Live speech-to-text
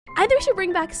I think we should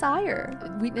bring back Sire.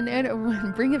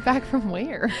 Bring it back from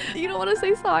where? You don't want to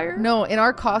say Sire? No, in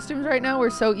our costumes right now, we're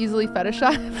so easily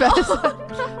fetishized.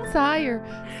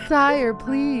 Sire,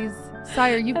 please.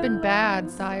 Sire, you've been bad,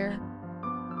 Sire.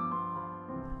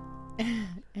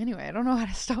 Anyway, I don't know how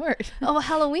to start. Oh,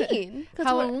 Halloween.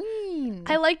 Halloween.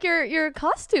 I like your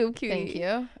costume, cutie. Thank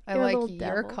you. I You're a like little your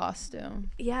devil.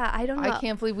 costume. Yeah, I don't know. I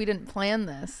can't believe we didn't plan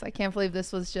this. I can't believe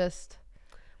this was just...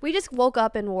 We just woke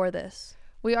up and wore this.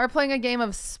 We are playing a game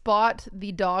of Spot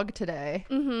the Dog today.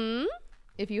 Mm-hmm.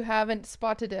 If you haven't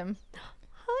spotted him.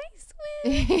 Hi,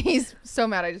 sweet. He's so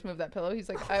mad I just moved that pillow. He's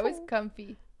like, I was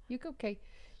comfy. You go, okay.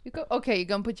 You go, okay, you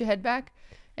gonna put your head back?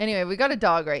 Anyway, we got a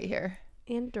dog right here.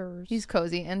 And Durs. He's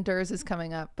cozy, and Durs is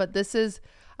coming up. But this is,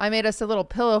 I made us a little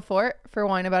pillow fort for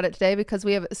Wine About It today because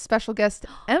we have a special guest,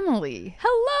 Emily.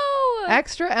 Hello.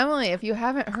 Extra Emily, if you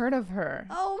haven't heard of her.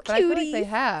 Oh, But I feel cutie. like they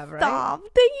have, right? Stop.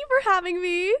 Thank you for having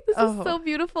me. This is so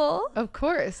beautiful. Of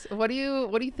course. What do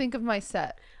you think of my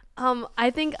set?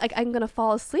 I think like I'm gonna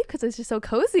fall asleep because it's just so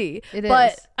cozy. It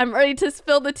but is. I'm ready to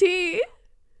spill the tea.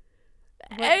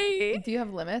 Hey. Do you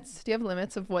have limits? Do you have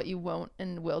limits of what you won't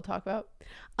and will talk about?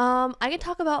 I can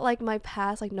talk about like my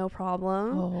past, like no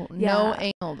problem. Oh, Yeah. no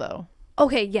anal though.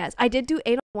 Okay, yes, I did do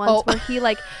anal once Oh. where he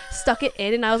like stuck it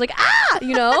in, and I was like, ah,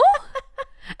 you know.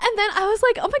 And then I was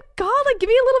like, oh my god, like give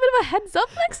me a little bit of a heads up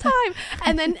next time.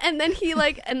 And then he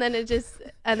like, and then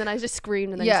I just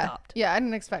screamed and then he stopped. Yeah, I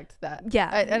didn't expect that. Yeah,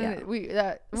 I yeah.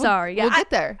 didn't. Sorry, yeah, We'll get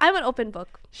there. I'm an open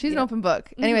book. She's an Yeah. open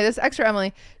book. Anyway, this extra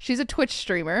Emily, she's a Twitch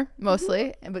streamer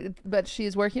mostly, but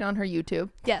she's working on her YouTube.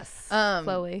 Yes,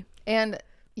 slowly. And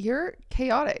you're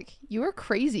chaotic. You are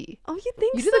crazy. Oh, you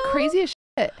think You so? do the craziest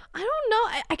shit. I don't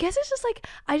know. I guess it's just like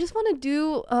I just want to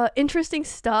do interesting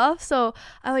stuff. So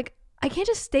I can't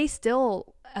just stay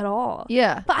still at all.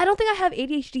 Yeah. But I don't think I have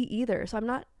ADHD either, so I'm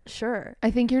not sure. I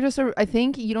think I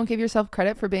think you don't give yourself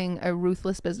credit for being a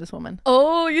ruthless businesswoman.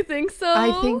 Oh, you think so?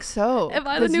 I think so. Am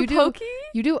I the 'Cause new Pokey?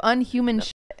 You do unhuman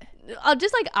shit. I'll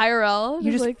just like IRL.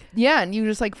 You just like, and you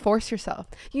just like force yourself.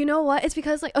 you know what? It's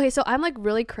because like, okay, so I'm like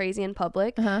really crazy in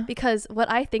public Uh-huh. because what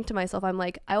I think to myself, I'm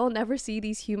like, I will never see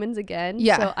these humans again.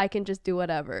 Yeah. So I can just do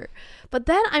whatever. But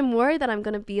then I'm worried that I'm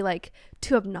going to be like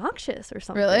too obnoxious or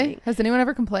something. Really? Has anyone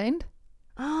ever complained?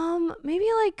 Maybe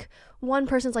like one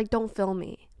person's like, don't film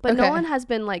me. But no Okay. one has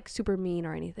been like super mean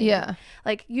or anything. Yeah.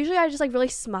 Like usually I just like really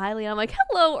smiley and I'm like,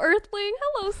 hello Earthling,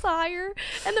 hello Sire,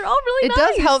 and they're all really It nice.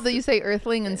 does help that you say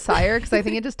Earthling and Sire because I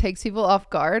think it just takes people off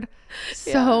guard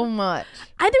so much.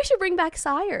 I think we should bring back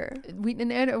Sire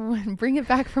Bring it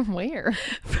back from where?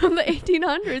 from the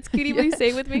 1800s. Cutie, will you say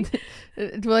it with me?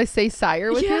 Will I say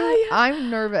Sire with Yeah, you? yeah. I'm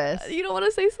nervous. You don't want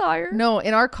to say Sire? No,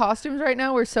 in our costumes right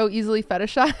now, we're so easily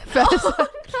fetishized.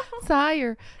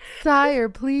 Sire,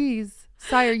 please.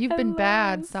 Sire, you've been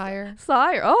bad, Sire.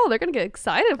 Sire. Oh, they're gonna get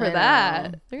excited for I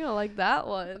that. know. They're gonna like that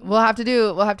one. We'll have to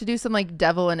do some like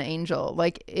devil and angel.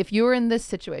 Like if you were in this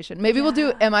situation, maybe we'll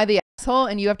do Am I the asshole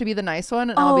and you have to be the nice one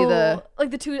and I'll be the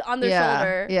like the two on their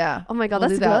shoulder. Yeah. Oh my god, We'll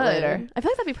that's do that good. later. I feel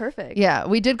like that'd be perfect. Yeah,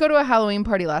 we did go to a Halloween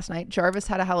party last night. Jarvis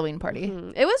had a Halloween party.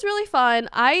 It was really fun.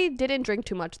 I didn't drink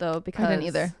too much though because didn't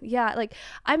either. Yeah, like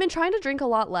I've been trying to drink a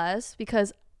lot less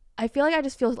because I feel like I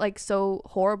just feel like so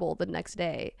horrible the next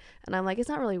day, and I'm like, it's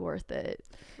not really worth it.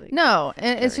 Like, No,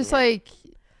 and it's just like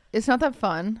it's not that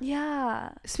fun. yeah.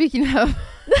 Speaking of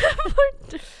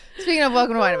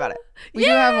welcome to Wine About It. We do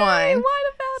have wine. Wine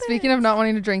about Speaking it. of not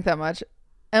wanting to drink that much,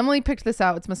 Emily picked this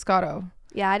out. It's Moscato.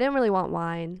 Yeah, I didn't really want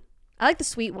wine. I like the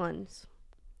sweet ones.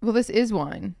 Well, this is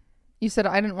wine. You said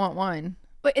I didn't want wine.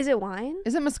 Wait, is it wine?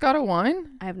 Is it Moscato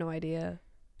wine? I have no idea.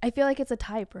 I feel like it's a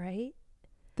type, right?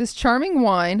 This charming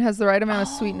wine has the right amount of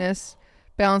sweetness,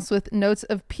 balanced with notes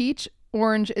of peach,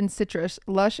 orange, and citrus.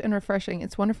 Lush and refreshing.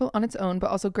 It's wonderful on its own, but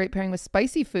also great pairing with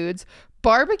spicy foods,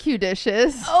 barbecue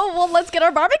dishes, Oh, well, let's get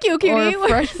our barbecue, cutie. or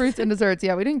fresh fruits and desserts.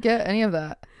 Yeah, we didn't get any of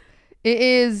that. It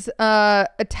is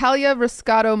Italia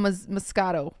Roscato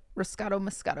Moscato. Roscato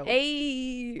Moscato.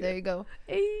 Hey. There you go.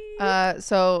 Hey.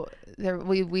 So there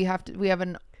we have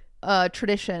a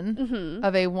tradition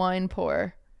of a wine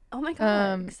pour. Oh my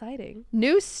god, exciting.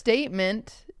 New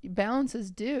statement, balance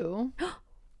is due.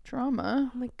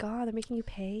 Drama. Oh my god, they're making you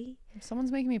pay?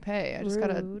 Someone's making me pay. I just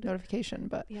got a Rude. notification,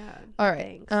 but Yeah. all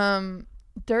right. Thanks.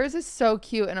 Durs is so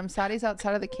cute, and I'm sad he's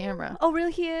outside of the camera. Oh,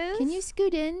 really? He is? Can you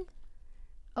scoot in?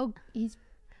 Oh,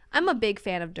 I'm a big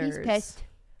fan of Durs. he's pissed.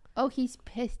 Oh, he's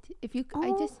pissed. If you,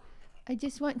 Oh. I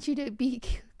just want you to be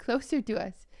closer to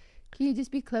us. Can you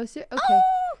just be closer? Okay. Oh!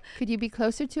 Could you be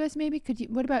closer to us? Maybe. Could you?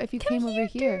 What about if you Come came over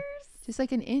here, Durs. just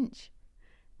like an inch?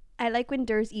 I like when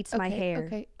Durs eats my hair.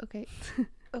 Okay. Okay.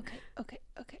 Okay. Okay.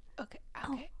 Okay. Okay.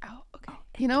 Oh. Okay. Ow. Okay.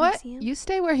 You know Can what? see him? You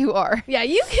stay where you are. Yeah,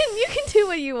 you can do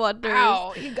what you want, Durs.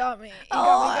 Ow, you got me. You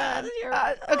got me good.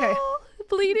 Okay. Oh,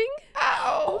 bleeding.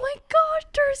 Ow. Oh my gosh,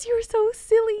 Durs, you're so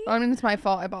silly. I mean, it's my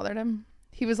fault. I bothered him.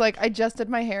 He was like, I just did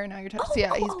my hair. Now you're touching.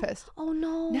 Yeah, he's pissed. Oh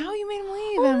no. Now you made him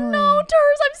leave. Oh Emily. no,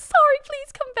 Durs, I'm sorry.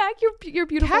 Please come back. You're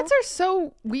beautiful. Cats are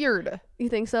so weird. You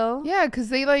think so? Yeah, because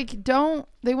they like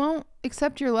they won't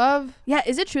accept your love. Yeah.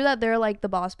 Is it true that they're like the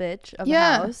boss bitch of the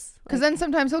Yeah. house? Because Like, then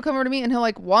sometimes he'll come over to me and he'll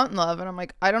like want love, and I'm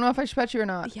like, I don't know if I should pet you or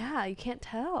not. yeah, you can't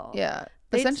tell. Yeah.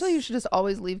 They Essentially, you should just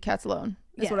always leave cats alone.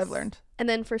 Is what I've Yes. learned. And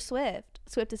then for Swift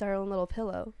is our own little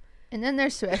pillow. And then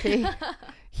there's Swiffy.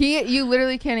 You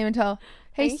literally can't even tell.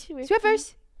 Hey, Hey,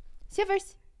 Swiffy.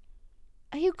 Swiffers,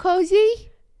 are you cozy?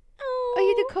 Oh, Are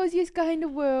you the coziest guy in the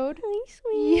world? hi,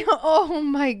 Sweet. Yeah. Oh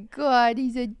my God,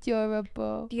 he's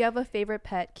adorable. Do you have a favorite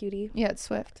pet, cutie? Yeah, it's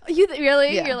Swift.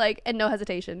 Really? Yeah. You're like, and no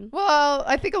hesitation. Well,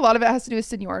 I think a lot of it has to do with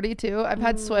seniority too. I've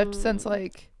had Swift since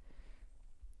like,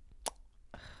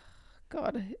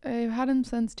 God, I've had him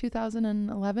since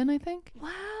 2011, I think. Wow.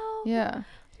 Yeah.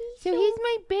 So he's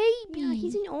my baby. Yeah,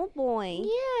 he's an old boy. Yeah,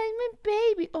 he's my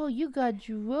baby. Oh, you got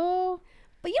drool.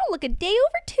 But you don't look a day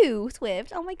over 2,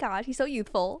 Swift. Oh my God, he's so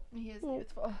youthful. He is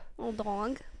beautiful. Old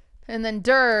dog. And then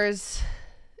Durs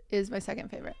is my second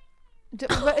favorite.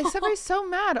 But except for he's so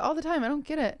mad all the time. I don't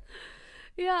get it.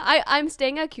 Yeah, I'm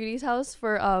staying at Cutie's house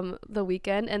for the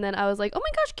weekend, and then I was like, oh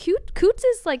my gosh, Coots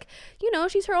is like,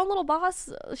 she's her own little boss.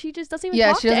 She just doesn't even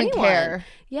Yeah, talk she to doesn't anyone. care.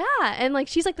 Yeah, and like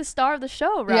she's like the star of the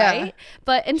show, Yeah. right?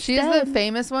 But She's instead, the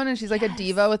famous one, and she's like a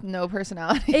diva with no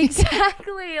personality.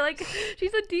 exactly, like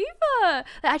she's a diva. Like,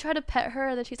 I try to pet her,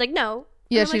 and then she's like, no.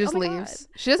 Yeah, And I'm she like, just oh my God. leaves.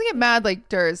 She doesn't get mad like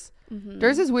Durs.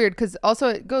 Durs is weird because also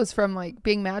it goes from like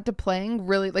being mad to playing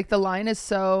really, like the line is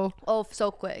so, Oh,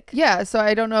 so quick. yeah. So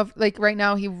I don't know if like right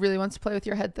now he really wants to play with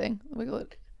your head thing. Wiggle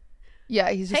it. Yeah,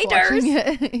 he's just Hey, watching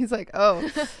it. He's like, oh.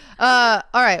 All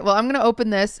right. Well, I'm going to open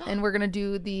this and we're going to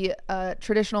do the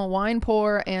traditional wine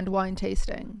pour and wine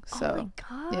tasting. So Oh my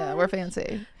God. yeah, we're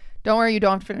fancy. Don't worry, you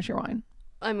don't have to finish your wine.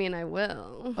 I mean, I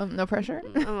will. No pressure.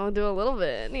 I'll do a little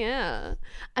bit. Yeah.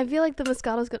 I feel like the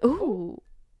Moscato's gonna. Ooh.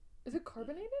 Is it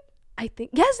carbonated? I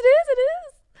think yes, it is. It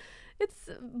is.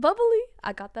 It's bubbly.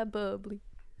 I got that bubbly.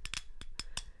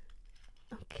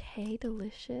 Okay,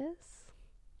 delicious.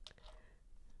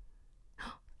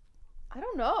 I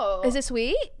don't know. Is it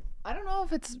sweet? I don't know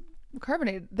if it's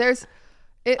carbonated. There's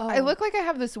it. I Oh. look like I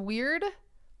have this weird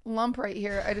lump right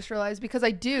here. I just realized because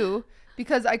I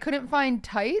couldn't find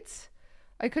tights.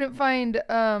 I couldn't find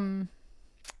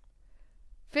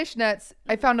fishnets.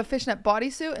 I found a fishnet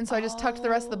bodysuit, and so I just tucked the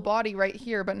rest of the body right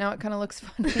here. But now it kind of looks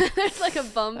funny. There's like a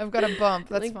bump. I've got a bump.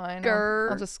 That's Like, fine. grr.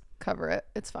 I'll just cover it.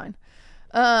 It's fine.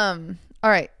 All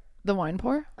right. The wine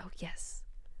pour. Oh yes.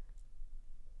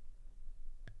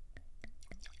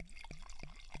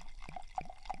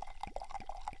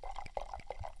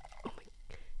 Oh my!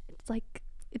 It's like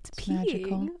it's peeing.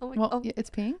 Magical. Oh my! Well, oh, yeah, it's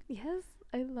peeing. yes,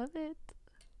 I love it.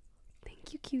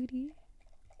 Thank you, cutie.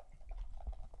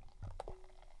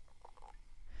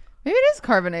 Maybe it is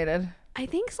carbonated. I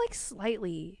think it's like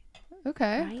slightly,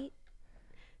 Okay. right?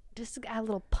 Just to add a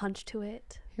little punch to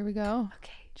it. Here we go.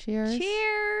 Okay. Cheers.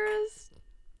 Cheers.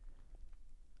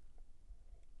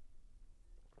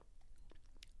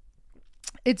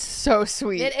 It's so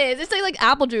sweet. It is. It's like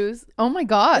apple juice. Oh my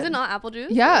God. Is it not apple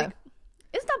juice? Yeah. Like,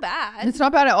 it's not bad. It's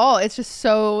not bad at all. It's just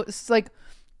so, it's like,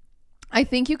 I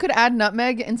think you could add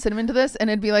nutmeg and cinnamon to this and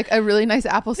it'd be like a really nice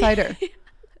apple cider.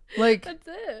 Like, That's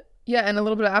it. yeah, and a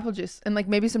little bit of apple juice and like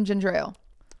maybe some ginger ale.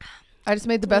 I just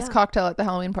made the best Yeah. cocktail at the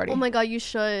Halloween party. Oh my God, you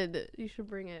should. You should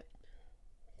bring it.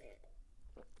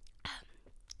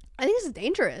 I think this is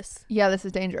dangerous Yeah, this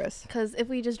is dangerous. because if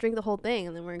we just drink the whole thing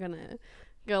and then we're gonna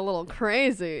get a little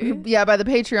crazy. Yeah, by the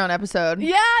Patreon episode.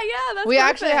 Yeah, that's we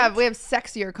actually perfect. have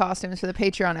sexier costumes for the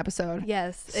Patreon episode.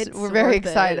 Yes, So it's we're very worth it.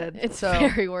 excited, It's so-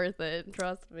 very worth it.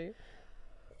 Trust me.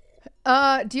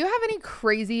 Do you have any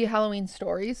crazy Halloween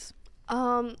stories?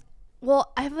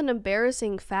 Well, I have an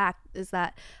embarrassing fact is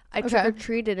that I Okay. trick or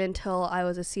treated until I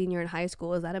was a senior in high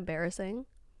school. Is that embarrassing?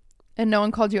 And no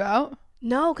one called you out?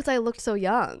 No, because I looked so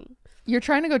young. You're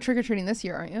trying to go trick-or-treating this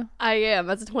year, aren't you? I am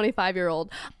as a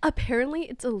 25-year-old. Apparently,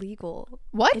 it's illegal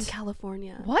What? in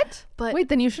California. What? But- Wait,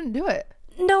 then you shouldn't do it.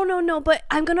 No. But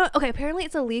I'm gonna. Okay, apparently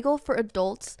it's illegal for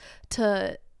adults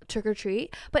to trick or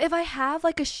treat. But if I have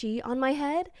like a sheet on my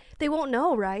head, they won't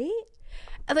know, right?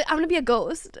 And, like, I'm gonna be a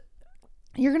ghost.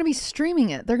 You're gonna be streaming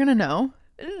it. They're gonna know.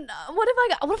 What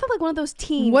if I'm like one of those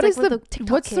teens? What like is with the TikTok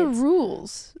what's the kids?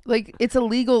 rules? Like it's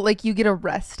illegal. Like you get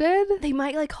arrested. They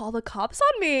might like call the cops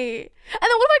on me, and then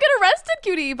what if I get arrested,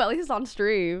 cutie? But at least it's on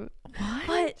stream. What?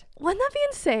 But wouldn't that be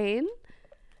insane?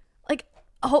 Like,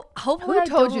 Hopefully, Who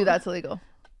told you that's illegal?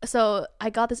 So I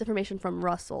got this information from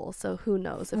Russell. So who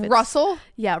knows if it's Russell?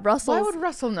 Yeah, Russell. Why would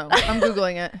Russell know? I'm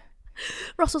Googling it.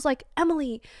 Russell's like,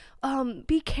 Emily,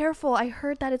 be careful. I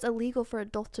heard that it's illegal for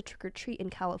adults to trick or treat in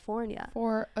California.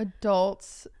 For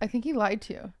adults. I think he lied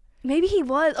to you. Maybe he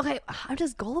was. Okay, I'm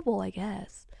just gullible, I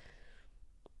guess.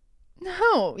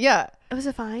 No, yeah. Was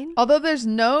it fine? Although there's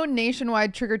no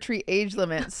nationwide trick-or-treat age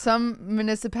limit, some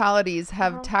municipalities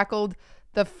have tackled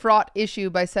the fraught issue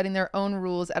by setting their own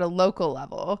rules at a local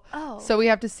level. Oh. So we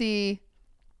have to see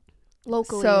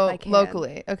Locally, so if I can.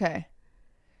 locally. Okay.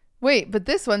 Wait, but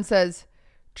this one says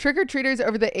trick-or-treaters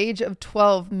over the age of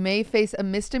 12 may face a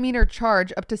misdemeanor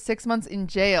charge up to 6 months in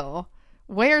jail.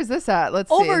 Where is this at? Let's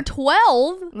see. Over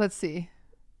 12? Let's see.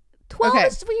 12 Okay.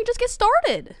 is when you just get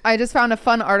started. I just found a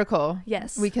fun article.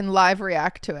 Yes. We can live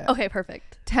react to it. Okay,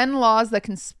 perfect. 10 laws that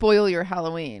can spoil your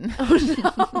Halloween.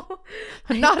 Oh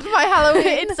no. Not my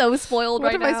Halloween. It's so spoiled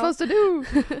What right am I now. supposed to do?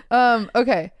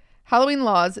 Okay. Halloween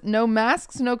laws. No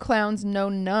masks, no clowns, no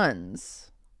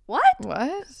nuns. What?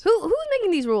 What? Who's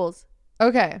making these rules?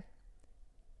 Okay.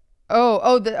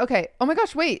 Okay. Oh my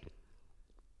gosh, wait.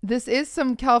 This is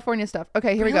some California stuff.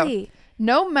 Okay, here we go. Really?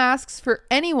 No masks for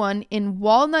anyone in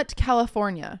Walnut,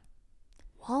 California.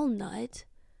 Walnut?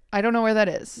 I don't know where that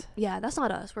is. Yeah, that's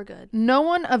not us. We're good. No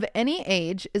one of any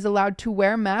age is allowed to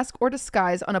wear mask or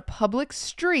disguise on a public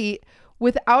street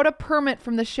without a permit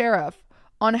from the sheriff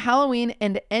on Halloween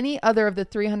and any other of the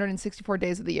 364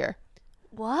 days of the year.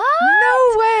 What?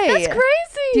 No way. That's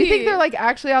crazy. Do you think they're like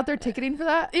actually out there ticketing for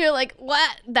that? You're like,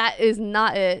 what? That is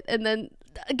not it. And then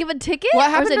give a ticket? What Or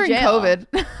is happened it during jail?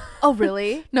 COVID? Oh,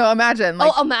 really? No, imagine.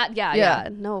 Like, Matt. Yeah. Yeah.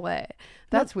 No way.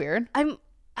 that's weird.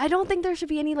 I don't think there should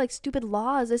be any like stupid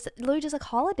laws. It's literally just like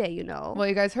holiday, you know. Well,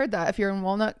 you guys heard that if you're in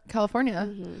Walnut, California.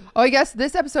 Mm-hmm. Oh, I guess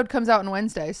this episode comes out on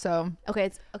Wednesday, so Okay,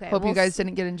 it's okay. hope you guys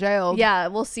didn't get in jail. Yeah,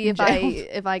 we'll see if Jailed.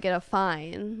 if I get a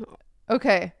fine.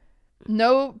 Okay.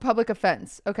 No public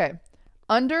offense. Okay.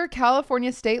 Under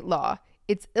California state law,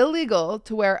 it's illegal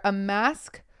to wear a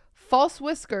mask, false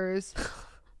whiskers,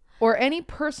 or any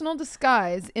personal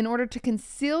disguise in order to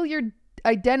conceal your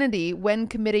identity when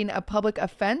committing a public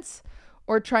offense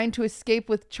or trying to escape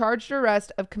with charged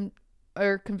arrest of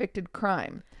or convicted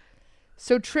crime.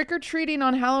 So trick-or-treating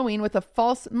on Halloween with a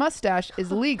false mustache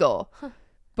is legal,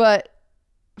 but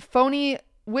phony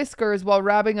whiskers while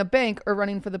robbing a bank or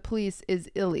running for the police is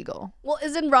illegal. Well,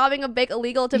 isn't robbing a bank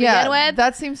illegal to begin with?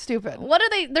 That seems stupid. What are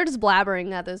they? They're just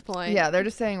blabbering at this point. Yeah, they're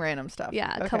just saying random stuff.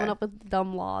 Yeah, Okay. coming up with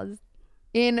dumb laws.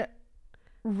 In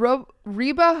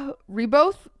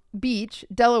Rehoboth Beach,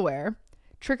 Delaware,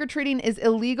 trick-or-treating is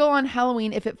illegal on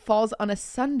Halloween if it falls on a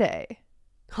Sunday.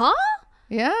 Huh?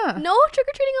 Yeah. No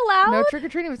trick-or-treating allowed? No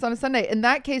trick-or-treating if it's on a Sunday. In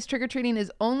that case, trick-or-treating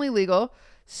is only legal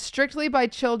strictly by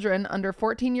children under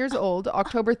 14 years old,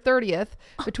 October 30th,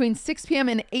 between 6 p.m.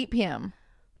 and 8 p.m.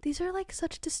 These are like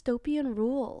such dystopian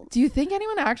rules. Do you think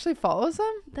anyone actually follows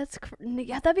them?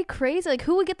 Yeah, that'd be crazy. Like,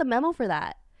 who would get the memo for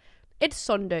that? It's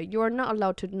Sunday. You are not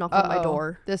allowed to knock on my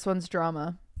door. This one's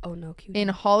drama. Oh no, cute. In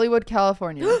Hollywood,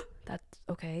 California. That's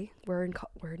okay. We're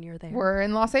near there. We're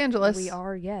in Los Angeles. We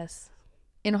are, yes.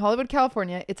 In Hollywood,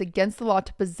 California, it's against the law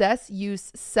to possess,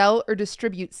 use, sell, or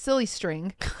distribute silly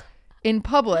string in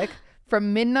public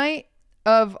from midnight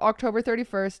of October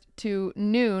 31st to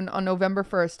noon on November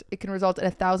 1st. It can result in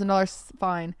a $1,000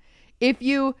 fine if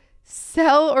you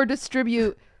sell or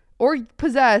distribute or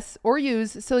possess or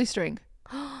use silly string.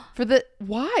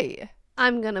 Why?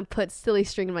 I'm gonna put silly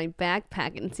string in my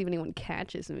backpack and see if anyone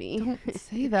catches me. Don't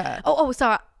say that. Oh,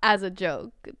 sorry. As a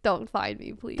joke. Don't find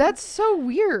me, please. That's so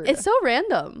weird. It's so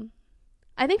random.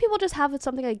 I think people just have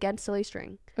something against silly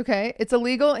string. Okay. It's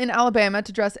illegal in Alabama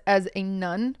to dress as a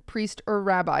nun, priest, or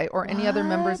rabbi, or any other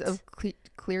members of clergy.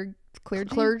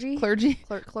 Clergy? Clergy?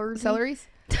 Celeries.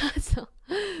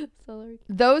 Celery.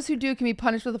 Those who do can be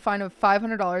punished with a fine of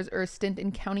 $500 or a stint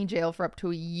in county jail for up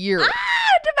to a year.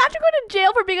 Imagine going to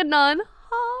jail for being a nun.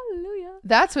 Hallelujah.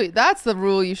 That's the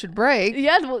rule you should break.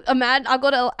 Yes, well, imagine I'll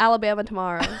go to Alabama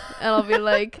tomorrow and I'll be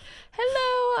like,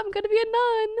 hello, I'm going to be a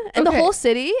nun. And Okay. the whole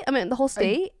city? I mean, the whole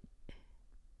state?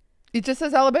 It just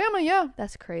says Alabama, yeah.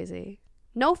 That's crazy.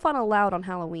 No fun allowed on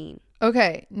Halloween.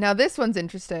 Okay, now this one's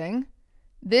interesting.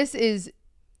 This is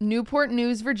Newport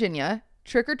News, Virginia.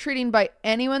 Trick-or-treating by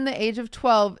anyone over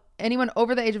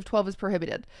the age of 12 is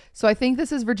prohibited. So I think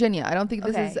this is Virginia. I don't think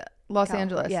this is Los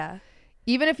Angeles. Yeah.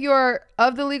 Even if you are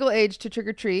of the legal age to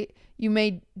trick-or-treat, you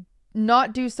may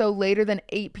not do so later than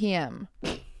 8 p.m.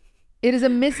 It is a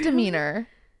misdemeanor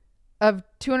of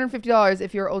 $250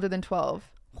 if you're older than 12.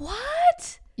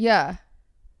 What? Yeah.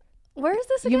 Where is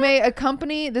this again? You may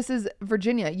accompany, this is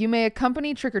Virginia. You may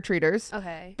accompany trick-or-treaters.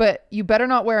 Okay. But you better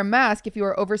not wear a mask if you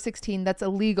are over 16. That's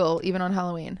illegal even on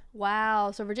Halloween.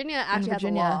 Wow. So Virginia actually has a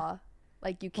law.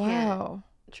 Like you can't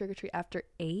trick or treat after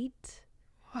 8.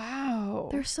 Wow.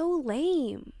 They're so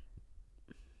lame.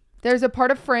 There's a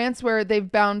part of France where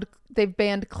they've banned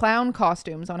clown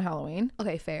costumes on Halloween.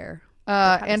 Okay, fair.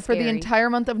 And for the entire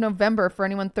month of November for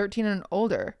anyone 13 and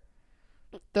older.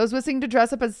 Those wishing to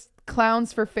dress up as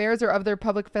clowns for fairs or other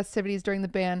public festivities during the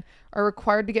ban are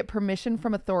required to get permission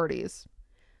from authorities.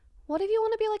 What if you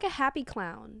want to be like a happy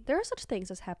clown? There are such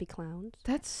things as happy clowns.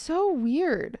 That's so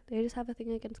weird. They just have a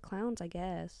thing against clowns, I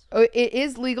guess. Oh, it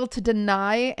is legal to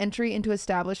deny entry into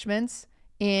establishments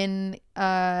in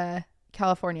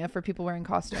California for people wearing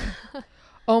costume.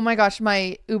 Oh my gosh,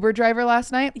 my Uber driver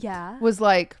last night was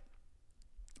like,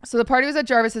 so the party was at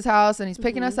Jarvis's house and he's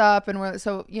picking us up and we're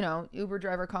so, you know, Uber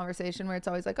driver conversation where it's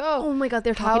always like, oh my God,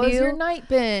 they're talking how to you. How's your night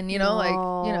been? You know, like,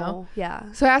 you know.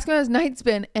 Yeah. So I asked him how his night's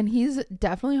been and he's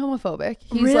definitely homophobic.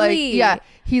 He's really? like, yeah,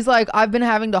 he's like, I've been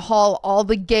having to haul all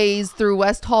the gays through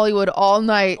West Hollywood all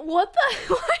night. What the?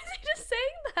 Why is he just saying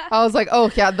that? I was like, oh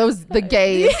yeah, the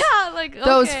gays. Yeah, like, okay.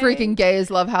 Those freaking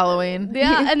gays love Halloween.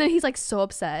 Yeah, and then he's like so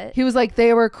upset. He was like,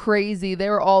 they were crazy. They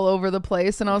were all over the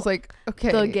place. And I was like,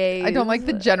 okay. The gays. I don't like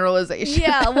the generalization.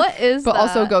 Yeah, what is but that?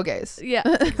 also go gays. Yeah,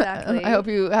 exactly. I hope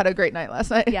you had a great night last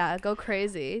night. Yeah, go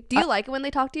crazy. Do you like it when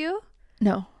they talk to you?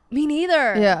 No. Me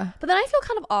neither. Yeah. But then I feel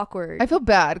kind of awkward. I feel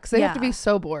bad because they have to be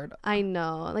so bored. I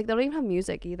know. Like they don't even have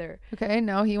music either. Okay,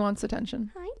 now he wants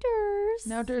attention. Hi, Durs.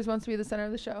 Now Durs wants to be the center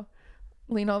of the show.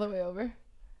 Lean all the way over.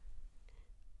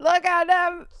 Look at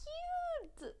him.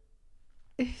 Cute.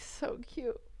 He's so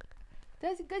cute.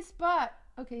 That's a good spot.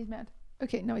 Okay, he's mad.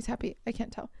 Okay, no, he's happy. I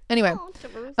can't tell. Anyway,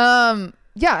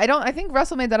 yeah, I think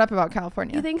Russell made that up about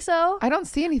California. You think so? I don't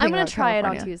see anything. I'm gonna about try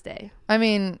California. it on Tuesday. I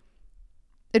mean,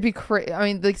 it'd be crazy. I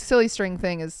mean, the silly string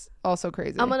thing is also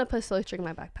crazy. I'm gonna put silly string in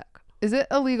my backpack. Is it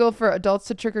illegal for adults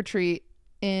to trick or treat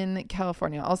in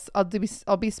California?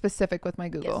 I'll be specific with my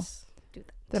Google. Yes, do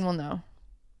that. Then we'll know.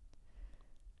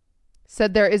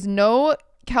 Said there is no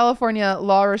California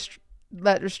law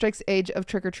that restricts age of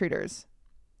trick-or-treaters.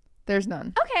 There's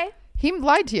none. Okay. He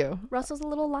lied to you. Russell's a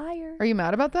little liar. Are you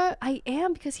mad about that? I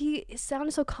am, because he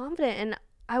sounded so confident and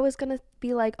I was gonna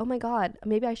be like, oh my God,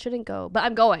 maybe I shouldn't go, but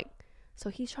I'm going. So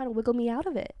he's trying to wiggle me out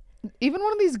of it. Even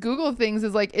one of these Google things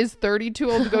is like, is 30 too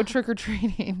old to go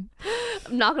trick-or-treating?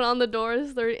 I'm knocking on the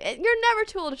doors. 30. You're never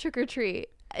too old to trick-or-treat.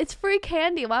 It's free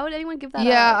candy. Why would anyone give that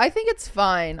Yeah, up? I think it's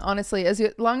fine, honestly, as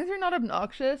long as you're not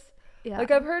obnoxious. Yeah. Like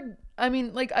I've heard, I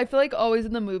mean, like I feel like always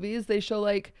in the movies they show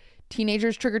like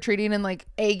teenagers trick-or-treating and like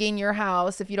egging your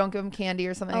house if you don't give them candy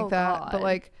or something like that. God. But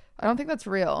like I don't think that's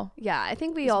real. Yeah, I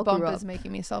think we This all bump grew up. is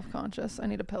making me self-conscious. I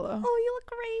need a pillow. Oh, you look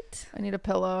great. I need a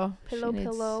pillow.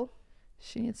 Pillow.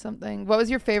 She needs something. What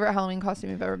was your favorite Halloween costume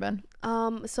you've ever been?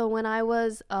 So when I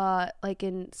was like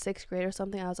in 6th grade or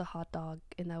something, I was a hot dog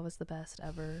and that was the best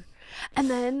ever.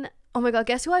 And then, oh my God,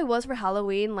 guess who I was for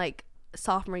Halloween? Like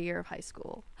sophomore year of high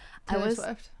school. Taylor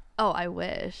Swift. Oh, I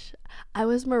wish. I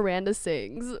was Miranda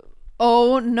Sings.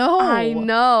 Oh no. I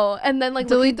know. And then like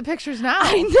delete the pictures now.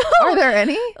 I know. Are there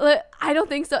any? I don't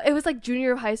think so. It was like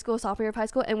junior of high school, sophomore year of high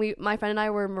school, and my friend and I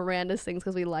were Miranda Sings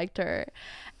because we liked her.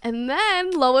 And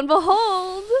then lo and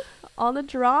behold, all the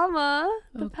drama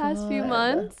the past few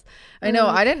months. I know.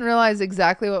 I didn't realize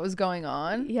exactly what was going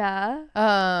on. Yeah.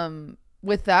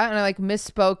 With that, and I like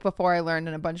misspoke before I learned,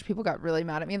 and a bunch of people got really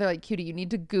mad at me. They're like, "Cutie, you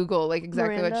need to Google like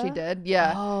exactly Miranda? what she did."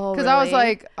 Yeah. Oh, because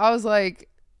really? I was like,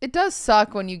 it does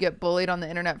suck when you get bullied on the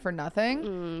internet for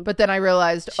nothing. But then I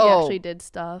realized, she actually did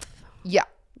stuff. Yeah.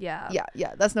 Yeah.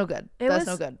 Yeah. That's no good. That's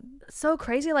no good. So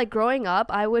crazy. Like growing up,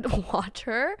 I would watch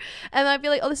her and I'd be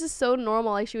like, oh, this is so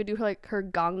normal. Like she would do her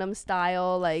Gangnam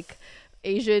Style, like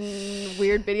Asian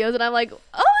weird videos. And I'm like,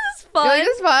 oh, this is fun. You're like,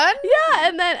 this is fun.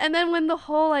 Yeah. And then when the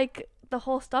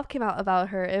whole stuff came out about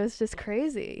her, it was just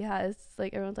crazy. Yeah. It's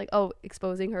like, everyone's like, oh,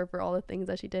 exposing her for all the things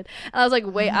that she did. And I was like,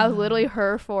 wait, I was literally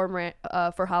her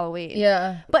for Halloween.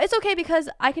 Yeah. But it's okay because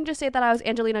I can just say that I was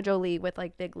Angelina Jolie with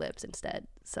like big lips instead.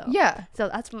 So yeah. So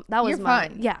that was You're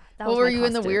fine. Yeah. That well, was were my you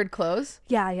in the costume. weird clothes?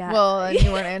 Yeah. Well, and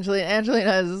you weren't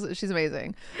Angelina. She's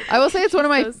amazing. I will say it's one of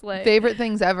my favorite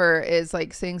things ever is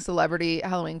like seeing celebrity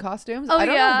Halloween costumes. Oh, I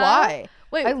don't know why.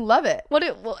 Wait, I love it.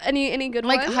 Any good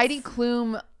like ones? Heidi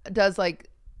Klum does like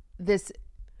this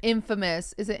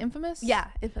infamous, is it infamous? Yeah,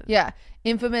 infamous. Yeah,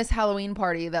 infamous Halloween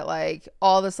party that like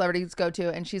all the celebrities go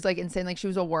to, and she's like insane. Like she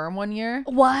was a worm one year.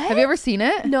 What? Have you ever seen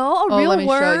it? No, a real let me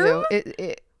worm? show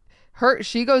you.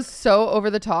 She goes so over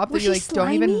the top that you like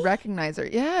don't even recognize her.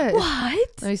 Yeah. What?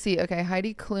 Let me see. Okay,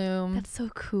 Heidi Klum. That's so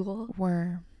cool.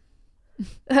 Worm.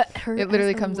 It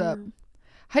literally comes up.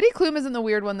 Heidi Klum isn't the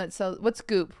weird one that sells. What's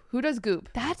Goop? Who does Goop?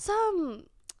 That's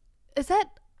is that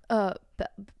the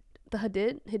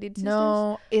Hadid sisters?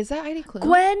 No, is that Heidi Klum?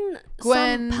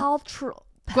 Gwen Paltrow.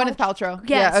 Gwyneth Paltrow.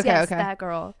 Yes, yeah, okay. That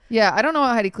girl. Yeah, I don't know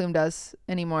what Heidi Klum does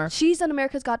anymore. She's an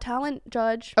America's Got Talent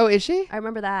judge. Oh, is she? I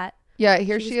remember that. Yeah,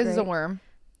 here she is as a worm.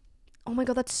 Oh my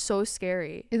god, that's so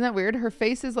scary. Isn't that weird? Her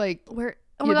face is like... Where?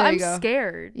 Oh my god, I'm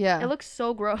scared. Yeah. It looks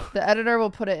so gross. The editor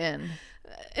will put it in.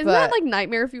 Isn't that like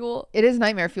nightmare fuel? It is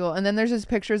nightmare fuel. And then there's just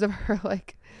pictures of her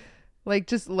like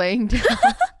just laying down.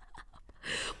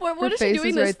 What is she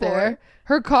doing this for?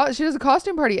 She does a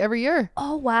costume party every year.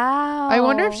 Oh wow. I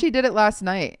wonder if she did it last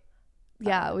night.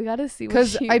 Yeah, we gotta see.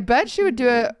 Because I bet she would do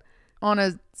it on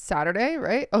a Saturday,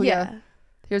 right? Oh yeah.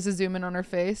 Here's a zoom in on her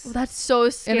face. Oh, that's so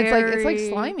scary. And it's like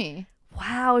slimy.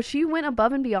 Wow, she went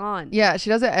above and beyond. Yeah, she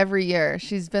does it every year.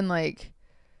 She's been like,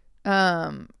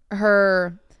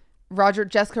 her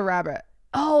Jessica Rabbit.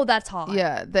 Oh, that's hot.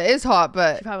 Yeah, that is hot,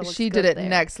 but she did it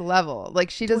next level. Like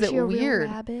she does it weird.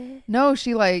 Real rabbit? No,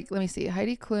 she let me see,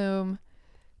 Heidi Klum,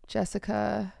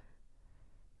 Jessica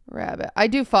Rabbit. I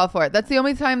do fall for it. That's the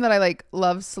only time that I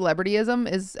love celebrityism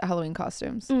is Halloween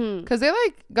costumes because they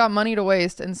got money to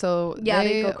waste, and so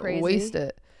they go crazy. Waste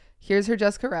it. Here's her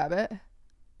Jessica Rabbit.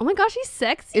 Oh my gosh, she's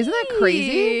sexy. Isn't that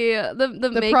crazy?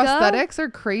 The makeup? Prosthetics are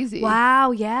crazy.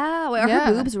 Wow, yeah. Wait, are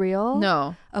her boobs real?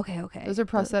 No. Okay. Those are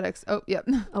prosthetics. Oh, yep.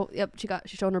 Oh, yep.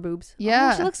 She's showing her boobs.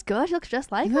 Yeah. Oh, she looks good. She looks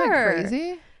just like Isn't her. That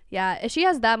crazy? Yeah, if she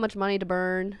has that much money to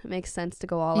burn, it makes sense to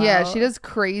go all out. Yeah, she does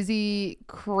crazy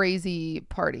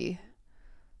party.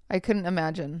 I couldn't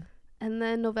imagine. And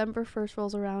then November 1st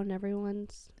rolls around and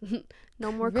everyone's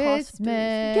no more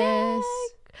Christmas. Costumes.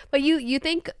 But you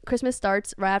think Christmas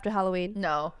starts right after Halloween?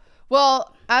 No.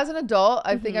 Well, as an adult,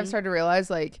 I think I've started to realize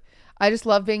I just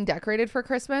love being decorated for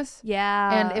Christmas.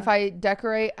 Yeah. And if I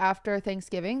decorate after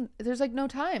Thanksgiving, there's no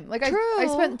time. True. I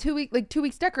spent 2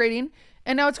 weeks decorating,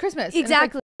 and now it's Christmas.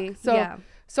 Exactly.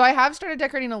 So I have started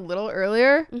decorating a little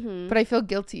earlier, but I feel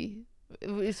guilty.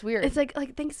 It's weird. It's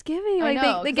like Thanksgiving. I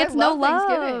know, they get no love.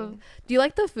 Thanksgiving. Do you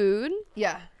like the food?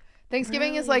 Yeah.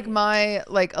 Thanksgiving is my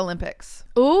Olympics.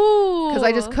 Ooh. Because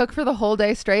I just cook for the whole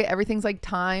day straight. Everything's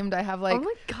timed. I have oh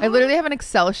my God. I literally have an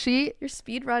Excel sheet. You're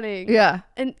speed running. Yeah.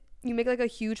 And you make a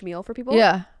huge meal for people?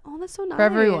 Yeah. Oh, that's so nice. For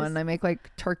everyone. I make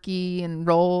turkey and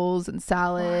rolls and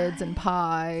salads and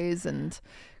pies and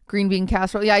green bean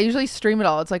casserole. Yeah, I usually stream it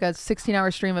all. It's a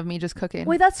 16-hour stream of me just cooking.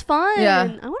 Wait, that's fun. Yeah. I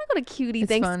want to go to Cutie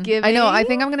Thanksgiving. Fun. I know. I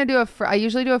think I'm going to do I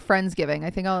usually do a Friendsgiving.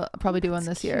 I think I'll probably do one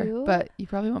this year. But you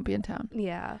probably won't be in town.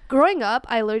 Yeah. Growing up,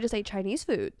 I literally just ate Chinese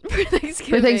food for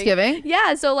Thanksgiving. For Thanksgiving?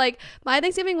 Yeah. So my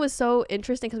Thanksgiving was so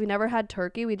interesting because we never had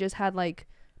turkey. We just had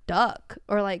duck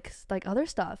or other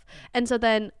stuff. And so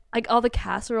then all the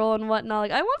casserole and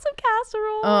whatnot, I want some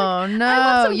casserole. Oh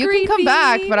no, you can come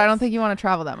back, but I don't think you want to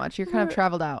travel that much. You're kind of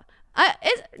traveled out.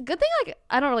 It's a good thing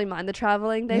I don't really mind the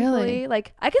traveling, thankfully. Really?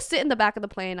 I could sit in the back of the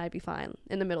plane, I'd be fine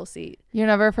in the middle seat. You're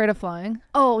never afraid of flying?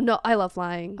 Oh no, I love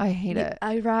flying. I hate it.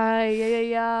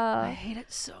 Yeah. I hate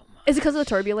it so much. Is it because of the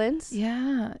turbulence?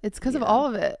 Yeah, it's because of all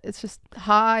of it. It's just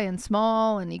high and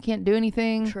small and you can't do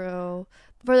anything. True.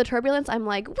 For the turbulence, I'm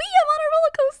like, I'm on a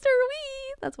roller coaster.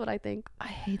 Wee. That's what I think. I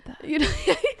hate that.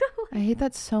 I hate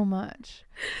that so much.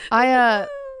 Turn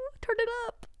it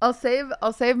up. I'll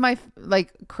save my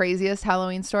craziest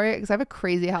Halloween story because I have a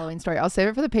crazy Halloween story. I'll save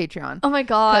it for the Patreon. Oh my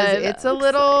God. It's a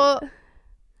little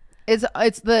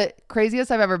it's the craziest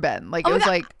I've ever been. It was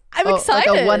I'm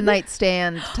excited. a one night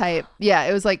stand type. Yeah,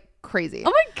 it was crazy.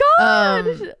 Oh my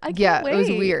God. I can't wait. It was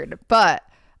weird. But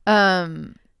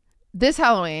this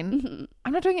Halloween,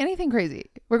 I'm not doing anything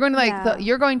crazy. We're going to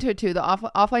you're going to it too. The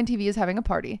offline TV is having a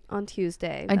party on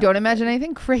Tuesday. I don't imagine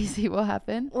anything crazy will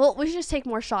happen. Well, we should just take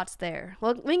more shots there.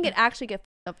 Well, we can actually get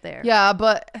up there. Yeah,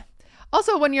 but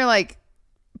also when you're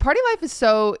party life is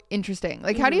so interesting.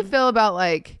 How do you feel about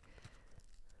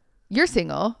you're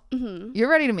single, you're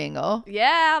ready to mingle.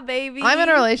 Yeah, baby. I'm in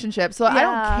a relationship, so I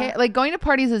don't care. Going to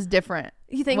parties is different.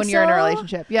 You think when you're in a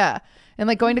relationship? Yeah.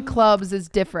 And going to clubs is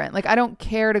different. I don't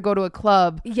care to go to a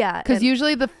club. Yeah. Because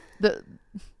usually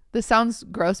this sounds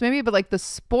gross maybe, but the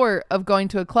sport of going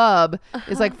to a club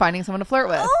is finding someone to flirt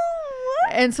with. Oh,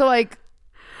 and so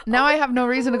now I have no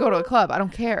reason to go to a club. I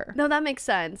don't care. No, that makes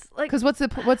sense. Because what's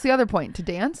the other point? To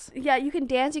dance? Yeah, you can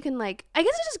dance. You can I guess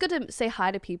it's just good to say hi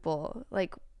to people.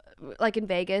 Like in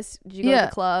Vegas, did you go to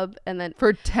the club and then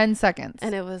for 10 seconds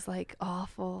and it was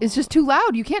awful. It's just too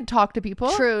loud. You can't talk to people.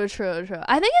 True.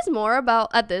 I think it's more about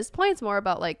at this point it's more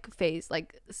about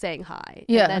saying hi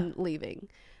and then leaving.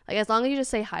 As long as you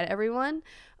just say hi to everyone.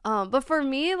 But for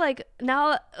me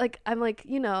now I'm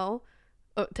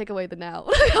oh, take away the now.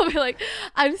 I'll be like,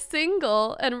 I'm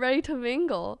single and ready to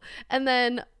mingle. And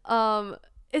then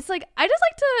it's like I just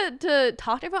like to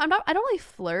talk to everyone. I don't really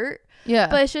flirt. Yeah.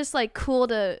 But it's just like cool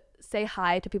to say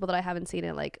hi to people that I haven't seen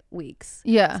in like weeks.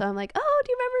 Yeah. So I'm like, oh,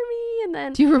 do you remember me? And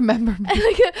then do you remember me? and,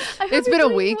 like, It's been a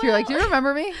week. Well. You're like, do you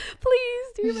remember me? Please,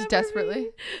 do you You're remember just desperately. me?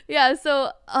 Yeah.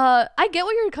 So I get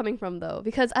where you're coming from though,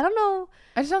 because I don't know.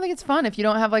 I just don't think it's fun if you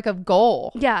don't have like a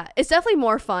goal. Yeah, it's definitely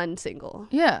more fun single.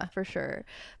 Yeah. For sure.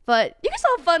 But you can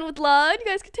still have fun with Lud. You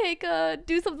guys could take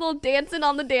do some little dancing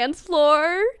on the dance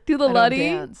floor. Do the Luddy.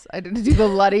 Dance. I didn't do the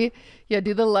Luddy. Yeah,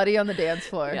 do the Luddy on the dance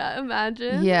floor. Yeah,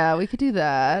 imagine. Yeah, we could do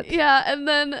that. Yeah, and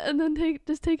then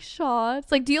take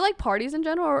shots. Like, do you like parties in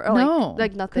general, or no,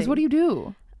 like nothing? Because what do you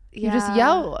do? Yeah. You just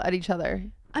yell at each other.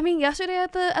 I mean, yesterday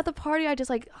at the party, I just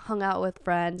like hung out with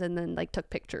friends and then like took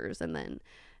pictures and then.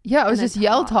 Yeah, it was just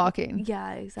yell talking.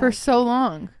 Yeah, exactly. For so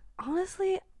long.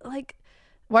 Honestly, like.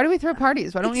 Why do we throw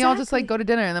parties? Why don't we all just like go to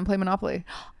dinner and then play Monopoly?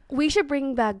 We should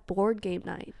bring back board game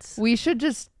nights. We should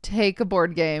just take a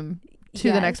board game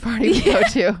to the next party we go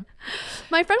to.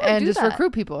 My friend would do that. And just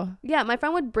recruit people. Yeah, my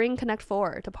friend would bring Connect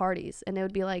 4 to parties and it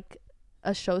would be like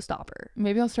a showstopper.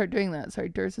 Maybe I'll start doing that. Sorry,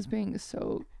 Durs is being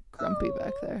so grumpy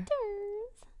back there.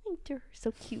 Durs,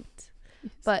 so cute.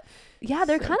 But yeah,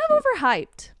 they're so kind of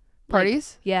overhyped.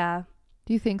 Parties? Like, yeah.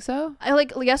 Do you think so? I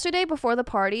like yesterday before the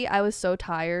party, I was so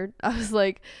tired. I was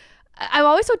like, I'm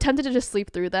always so tempted to just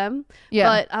sleep through them. Yeah.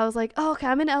 But I was like, oh, okay,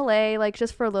 I'm in LA, like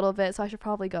just for a little bit, so I should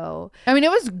probably go. I mean,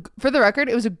 it was, for the record,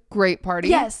 it was a great party.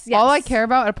 Yes. All I care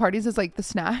about at parties is like the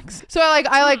snacks. So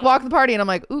I walk the party and I'm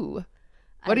like, ooh,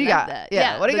 what do you got? That.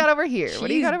 Yeah. What do you got over here? What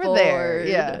do you got over there?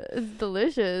 Yeah. It's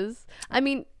delicious. I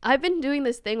mean, I've been doing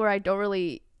this thing where I don't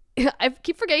really. I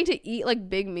keep forgetting to eat like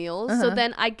big meals, so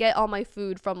then I get all my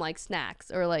food from like snacks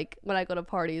or like when I go to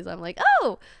parties I'm like,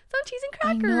 oh, some cheese and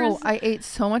crackers. I know. I ate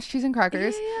so much cheese and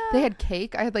crackers. Yeah. They had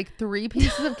cake. I had like 3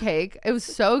 pieces of cake. It was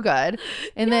so good.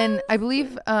 And then I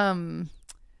believe I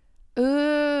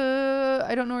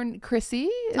don't know, Chrissy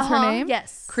is her name.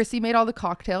 Yes, Chrissy made all the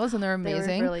cocktails and they're amazing.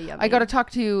 They were really yummy. I got to talk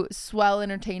to Swell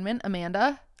Entertainment,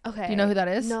 Amanda. Okay. Do you know who that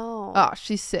is? No. Oh,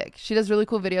 she's sick. She does really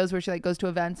cool videos where she like goes to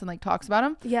events and like talks about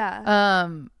them. Yeah.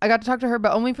 I got to talk to her,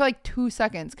 but only for like 2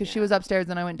 seconds because she was upstairs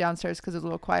and I went downstairs because it was a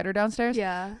little quieter downstairs.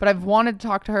 Yeah. But I've wanted to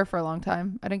talk to her for a long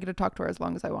time. I didn't get to talk to her as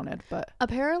long as I wanted, but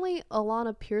apparently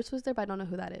Alana Pierce was there, but I don't know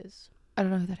who that is. I don't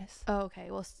know who that is. Oh,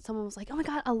 okay. Well, someone was like, oh my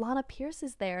God, Alana Pierce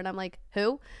is there. And I'm like,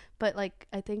 who? But like,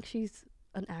 I think she's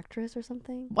an actress or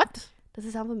something. What? Does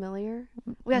it sound familiar?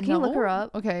 Yeah, can you look her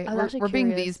up? Okay, we're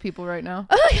being these people right now.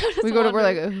 We're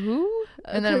like, who?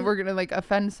 And then we're gonna like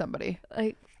offend somebody.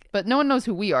 Like, but no one knows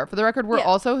who we are. For the record, we're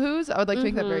also who's. I would like to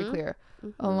make that very clear.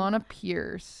 Alana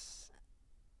Pierce.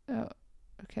 Oh,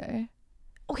 okay.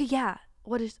 Okay, yeah.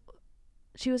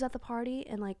 She was at the party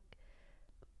and like,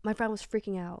 my friend was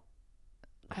freaking out.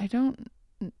 I don't.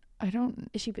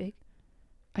 Is she big?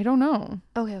 I don't know.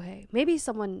 Okay. Maybe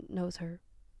someone knows her.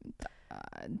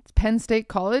 Penn State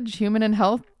College, Human and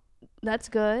Health. That's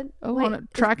good. Oh, wait, on a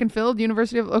track and field,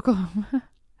 University of Oklahoma.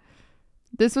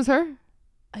 This was her?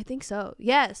 I think so.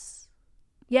 Yes.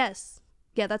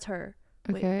 Yeah, that's her.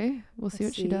 Okay, we'll see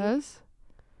what she does.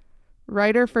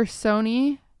 Writer for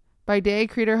Sony by day,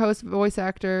 creator, host, voice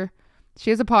actor. She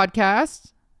has a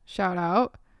podcast. Shout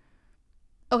out.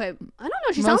 Okay, I don't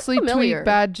know. She mostly sounds familiar. Tweet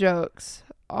bad jokes.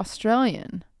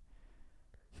 Australian.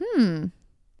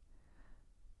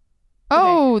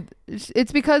 Oh,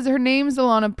 it's because her name's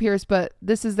Alana Pierce, but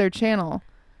this is their channel.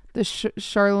 The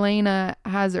Charlena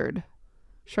Hazard.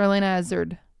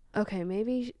 Okay,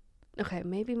 maybe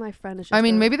my friend is just I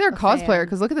mean, maybe they're a cosplayer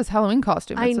because look at this Halloween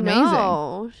costume. It's amazing. I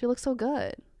know. She looks so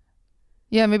good.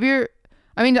 Yeah, maybe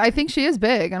I think she is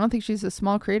big. I don't think she's a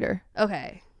small creator.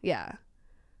 Okay, yeah.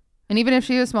 And even if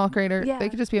she is a small creator, they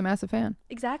could just be a massive fan.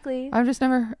 Exactly. I've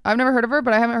never heard of her,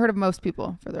 but I haven't heard of most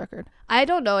people, for the record. I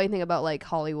don't know anything about like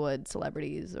Hollywood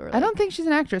celebrities or. I don't think she's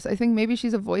an actress. I think maybe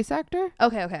she's a voice actor.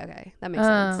 Okay. That makes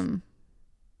sense.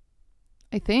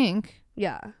 I think.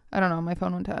 Yeah. I don't know. My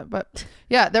phone went to it, but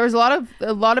yeah, there was a lot of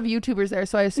YouTubers there,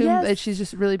 so I assume that she's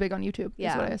just really big on YouTube.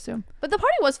 Yeah, is what I assume. But the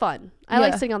party was fun. I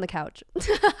like sitting on the couch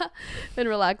and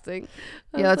relaxing.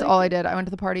 Yeah, that's all I did. I went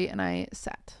to the party and I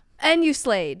sat. And you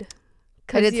slayed.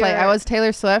 I did slay. I was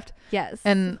Taylor Swift. Yes.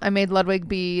 And I made Ludwig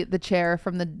be the chair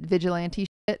from the Vigilante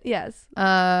shit. Yes.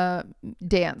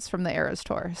 Dance from the Eras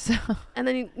tour. So. And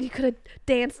then you could have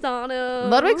danced on him.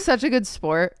 Ludwig's such a good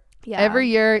sport. Yeah. Every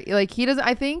year, like he doesn't.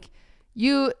 I think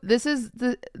this is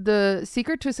the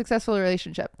secret to a successful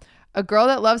relationship. A girl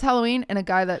that loves Halloween and a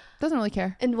guy that doesn't really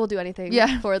care and will do anything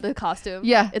for the costume.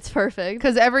 Yeah, it's perfect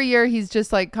because every year he's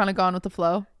just like kind of gone with the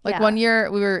flow. Like one year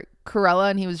we were Corella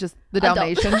and he was just the A dog.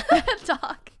 Dalmatian.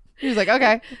 Dog. He was like,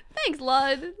 okay. Thanks,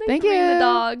 Lud. Thanks Thank for you. being the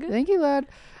dog. Thank you, lad.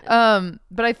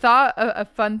 But I thought a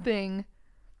fun thing.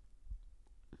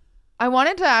 I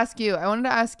wanted to ask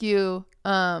you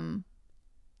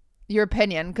your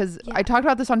opinion, because I talked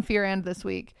about this on Fear and this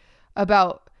week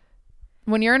about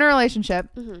when you're in a relationship,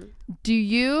 do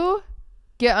you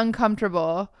get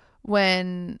uncomfortable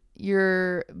when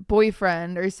your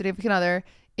boyfriend or your significant other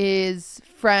is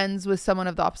friends with someone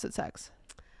of the opposite sex?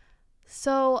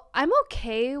 So I'm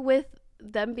okay with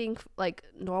them being like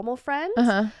normal friends,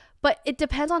 but it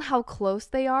depends on how close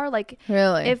they are. Like,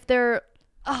 really, if they're,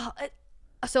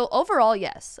 so overall,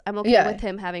 yes, I'm okay with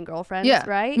him having girlfriends. Yeah,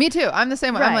 right. Me too. I'm the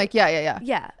same way. I'm like,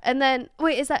 yeah. And then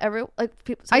wait, is that every like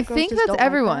people? I think that's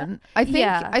everyone. Like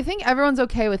that? I think everyone's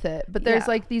okay with it, but there's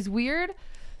like these weird,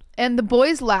 and the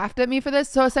boys laughed at me for this.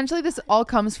 So essentially, this all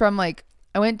comes from like,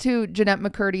 I went to Jeanette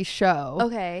McCurdy's show.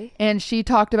 Okay. And she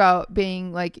talked about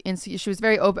being like she was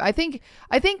very open. I think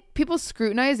people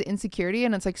scrutinize insecurity,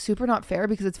 and it's like super not fair,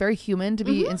 because it's very human to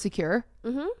be insecure.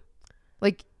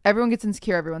 Like, everyone gets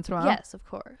insecure every once in a while. Yes, of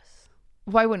course.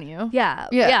 Why wouldn't you? Yeah.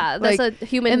 That's like, a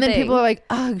human and then thing. people are like,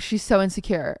 ugh, she's so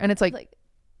insecure. And it's like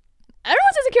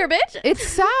everyone's insecure, bitch. it's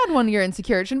sad when you're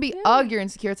insecure. It shouldn't be ugh, you're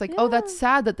insecure. It's like, oh, that's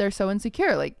sad that they're so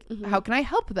insecure. Like, how can I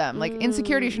help them? Like,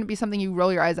 insecurity shouldn't be something you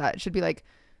roll your eyes at. It should be like,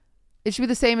 it should be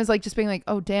the same as like just being like,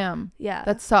 oh damn,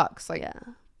 that sucks. Like,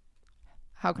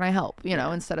 how can I help? You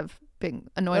know, instead of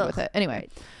being annoyed with it. Anyway,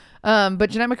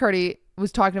 but Jeanette McCurdy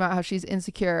was talking about how she's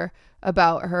insecure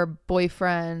about her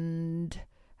boyfriend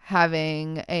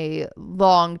having a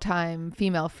longtime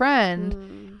female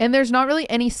friend, and there's not really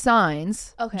any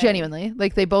signs. Genuinely,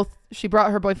 like she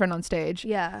brought her boyfriend on stage,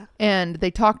 and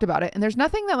they talked about it, and there's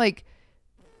nothing that like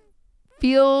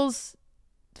feels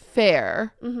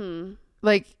fair,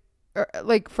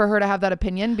 like for her to have that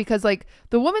opinion, because like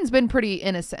the woman's been pretty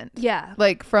innocent,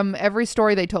 like from every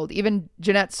story they told, even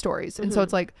Jeanette's stories, and so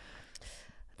it's like,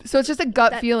 so it's just a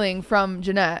gut feeling from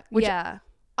Jeanette, which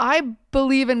I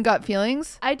believe in gut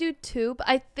feelings. I do too, but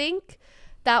I think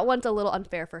that one's a little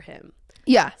unfair for him.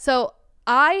 Yeah. So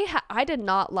I did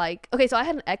not like, okay, so I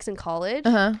had an ex in college,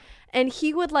 and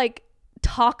he would like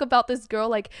talk about this girl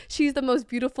like she's the most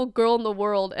beautiful girl in the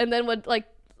world, and then would like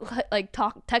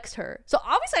text her. So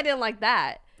obviously I didn't like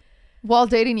that. While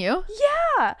dating you?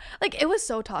 Yeah. Like, it was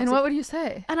so toxic. And what would you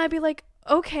say? And I'd be like,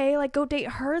 okay, like go date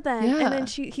her then. And then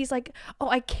he's like, oh,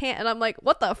 I can't. And I'm like,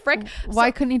 what the frick?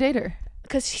 Why couldn't he date her?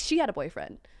 Because she had a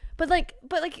boyfriend. But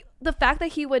the fact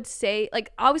that he would say,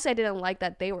 like, obviously I didn't like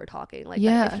that they were talking. Like,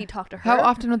 that if he talked to her. How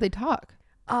often would they talk?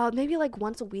 Maybe like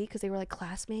once a week, because they were like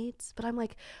classmates. But I'm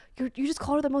like, you just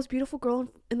called her the most beautiful girl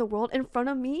in the world in front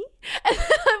of me? And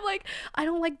then I'm like, I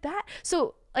don't like that.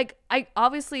 So like, I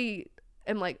obviously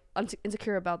am like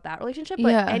insecure about that relationship,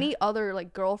 but any other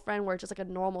like girlfriend where it's just like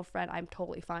a normal friend, I'm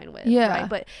totally fine with. Right?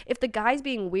 But if the guy's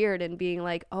being weird and being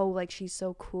like, oh, like she's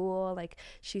so cool, like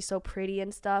she's so pretty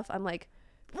and stuff, I'm like,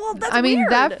 well, that's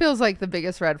weird. That feels like the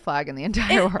biggest red flag in the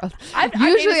entire world.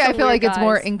 Usually I feel like it's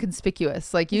more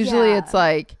inconspicuous. Like usually it's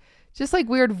like just like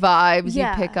weird vibes you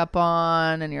pick up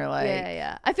on, and you're like,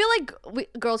 I feel like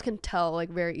girls can tell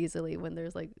like very easily when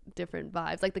there's like different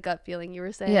vibes, like the gut feeling you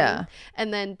were saying.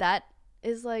 And then that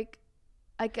is like,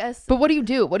 I guess. But what do you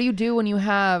do? What do you do when you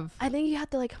have? I think you have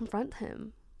to like confront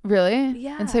him. Really?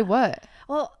 Yeah. And say what?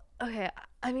 Well, okay.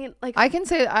 I mean, like, I can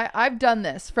say I've done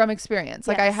this from experience.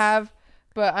 Like I have,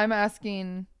 but I'm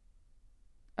asking.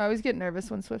 I always get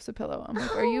nervous when Swift's a pillow. I'm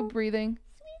like, are you breathing?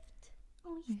 Swift.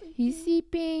 Oh, he's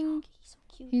sleeping. He's so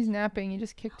cute. He's napping. You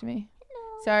just kicked me.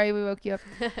 Hello. Sorry, we woke you up.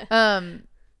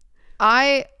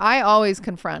 I always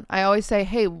confront. I always say,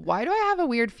 hey, why do I have a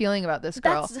weird feeling about this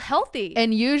girl? That's healthy.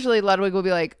 And usually Ludwig will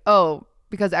be like, oh,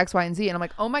 because X, Y, and Z. And I'm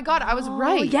like, oh my God, I was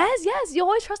right. Yes. You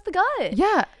always trust the gut.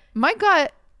 Yeah. My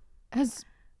gut has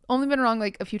only been wrong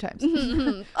like a few times.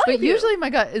 But usually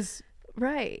my gut is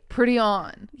pretty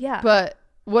on. Yeah. But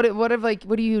what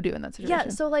do you do in that situation? Yeah,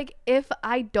 so like if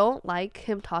I don't like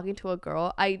him talking to a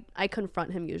girl, I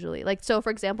confront him usually. Like, so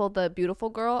for example, the beautiful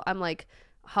girl, I'm like,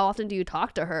 how often do you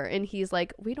talk to her? And he's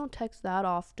like, we don't text that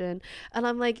often. And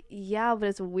I'm like, yeah, but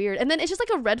it's weird. And then it's just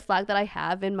like a red flag that I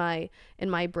have in my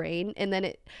brain. And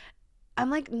then I'm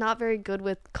like not very good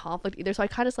with conflict either, so I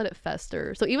kind of just let it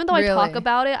fester. So even though I talk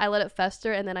about it, I let it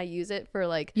fester, and then I use it for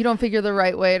like, you don't figure the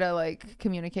right way to like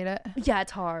communicate it. Yeah,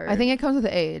 it's hard. I think it comes with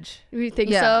age. You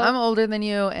think so? I'm older than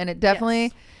you, and it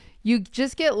definitely you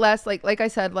just get less like I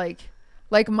said, like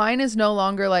mine is no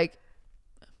longer like,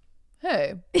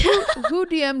 hey, who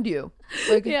DM'd you?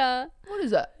 Like, what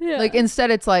is that? Like,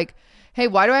 instead it's like, hey,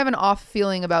 why do I have an off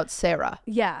feeling about Sarah?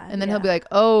 Yeah. And then he'll be like,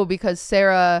 oh, because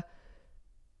Sarah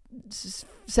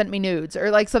sent me nudes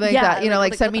or like something like that, you know,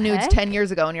 like sent me nudes 10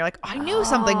 years ago, and you're like, I knew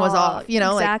something was off, you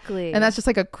know, exactly. Like, and that's just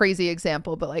like a crazy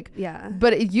example, but like, yeah,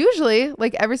 but it usually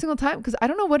like every single time, because I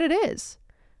don't know what it is.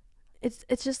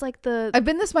 It's just like I've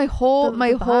been this my whole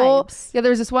vibes. yeah, there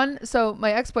was this one, so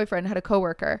my ex-boyfriend had a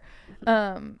coworker,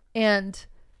 and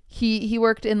he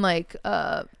worked in like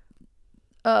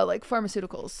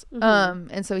pharmaceuticals,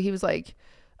 and so he was like,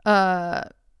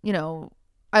 you know,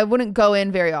 I wouldn't go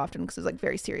in very often because it was like a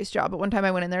very serious job, but one time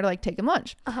I went in there to like take him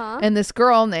lunch, and this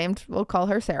girl named, we'll call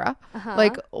her Sarah,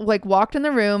 like walked in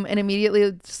the room and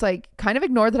immediately just like kind of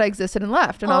ignored that I existed and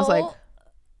left, and I was like,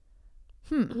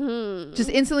 just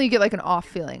instantly you get like an off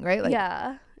feeling, right? Like,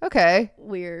 yeah, okay,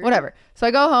 weird, whatever. So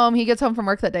I go home, he gets home from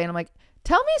work that day, and I'm like,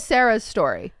 tell me Sarah's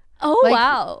story. Oh, like,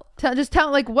 wow. Just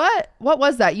tell, like, what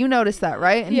was that? You noticed that,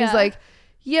 right? And he's like,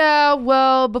 yeah,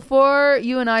 well, before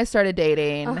you and I started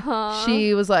dating,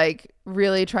 she was like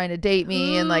really trying to date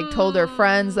me and like told her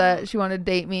friends that she wanted to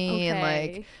date me, and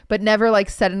like, but never like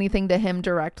said anything to him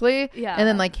directly. Yeah. And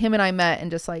then like him and I met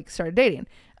and just like started dating.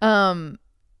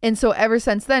 And so ever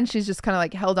since then, she's just kind of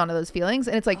like held onto those feelings.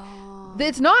 And it's like,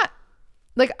 it's not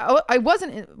like I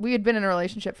wasn't, we had been in a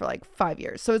relationship for like 5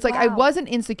 years. So it's like, I wasn't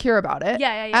insecure about it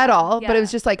at all. But it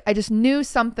was just like, I just knew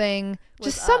something,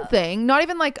 just something, not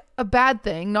even like a bad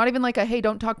thing, not even like a, hey,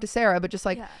 don't talk to Sarah, but just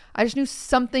like, I just knew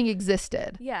something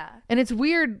existed. Yeah. And it's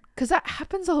weird because that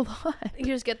happens a lot. You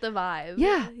just get the vibe.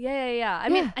 Yeah. Yeah. I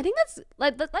mean, I think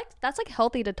that's like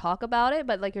healthy to talk about it,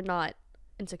 but like you're not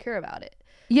insecure about it.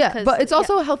 Yeah. But it's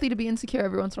also healthy to be insecure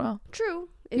every once in a while. True.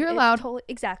 You're allowed. Totally,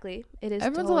 exactly. It is.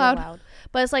 Everyone's totally allowed.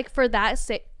 But it's like for that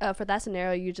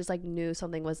scenario, you just like knew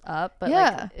something was up, but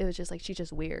like it was just like she's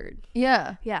just weird.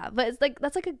 Yeah. Yeah. But it's like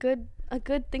that's like a good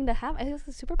thing to have. I think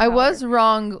it's a superpower. I was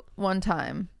wrong one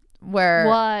time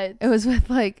where it was with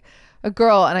like a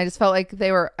girl, and I just felt like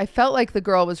I felt like the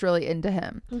girl was really into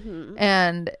him,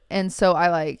 and so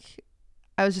I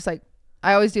was just like,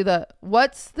 I always do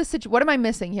what's the situation? What am I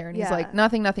missing here? And he's like,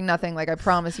 nothing. Like, I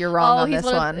promise you're wrong on this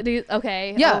one.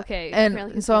 Okay. Yeah. Okay.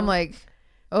 And so I'm like,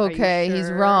 okay, sure?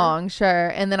 he's wrong. Sure.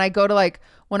 And then I go to like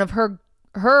one of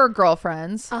her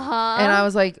girlfriends, and I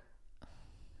was like,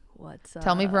 what's up?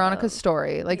 Tell me Veronica's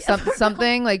story. Like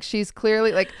something like she's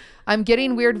clearly like, I'm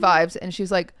getting weird vibes. And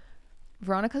she's like,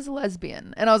 Veronica's a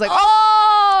lesbian. And I was like,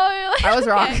 I was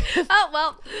wrong. Oh,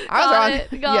 well, I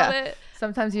was wrong. Got it.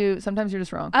 Sometimes you're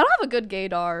just wrong. I don't have a good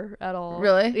gaydar at all.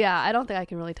 Really? Yeah, I don't think I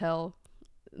can really tell.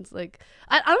 It's like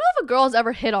I don't know if a girl's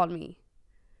ever hit on me.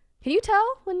 Can you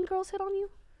tell when girls hit on you?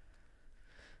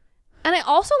 And I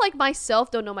also like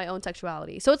myself don't know my own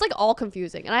sexuality, so it's like all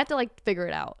confusing, and I have to like figure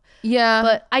it out. Yeah.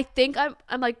 But I think I'm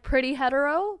like pretty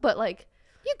hetero, but like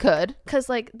you could, cause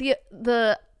like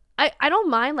I don't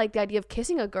mind like the idea of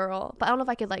kissing a girl, but I don't know if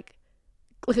I could like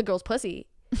lick a girl's pussy.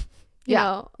 You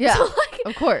know? Yeah. So, like,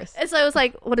 of course. And so I was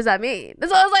like, what does that mean? And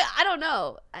so I was like, I don't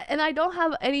know. And I don't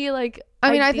have any like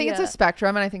I think it's a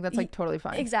spectrum, and I think that's like totally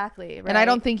fine. Exactly. Right? And I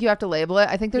don't think you have to label it.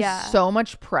 I think there's so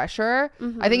much pressure.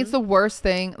 I think it's the worst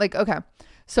thing. Like, okay.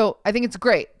 So I think it's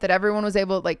great that everyone was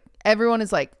able, like, everyone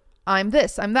is like, I'm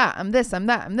this, I'm that, I'm this, I'm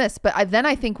that, I'm this. But then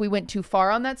I think we went too far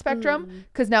on that spectrum,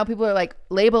 because now people are like,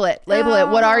 label it.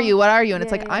 What are you? And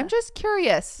it's like, I'm just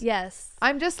curious. Yes.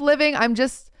 I'm just living. I'm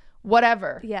just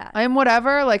whatever. Yeah. I'm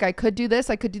whatever. Like, I could do this,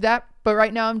 I could do that, but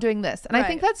right now I'm doing this. And I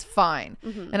think that's fine.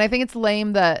 And I think it's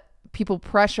lame that people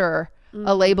pressure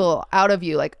a label out of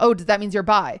you. Like, oh, does that mean you're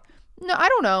bi? No, I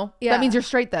don't know. That means you're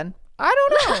straight then. I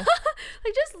don't know.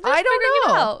 Like, just I don't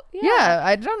know. It out. Yeah,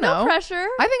 I don't know. No pressure.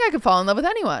 I think I could fall in love with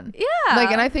anyone. Yeah.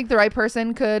 Like, and I think the right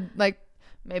person could, like,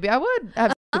 maybe I would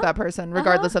have with that person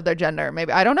regardless of their gender.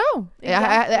 Maybe, I don't know.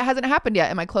 Exactly. It hasn't happened yet.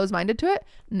 Am I closed-minded to it?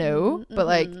 No. But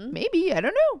like, maybe, I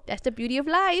don't know. That's the beauty of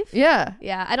life. Yeah.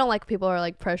 Yeah. I don't like people who are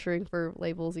like pressuring for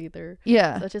labels either.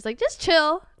 Yeah. So it's just like, just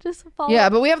chill. Just follow. Yeah,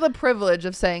 but we have the privilege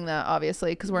of saying that,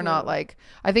 obviously, because we're not like,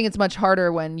 I think it's much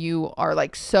harder when you are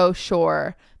like so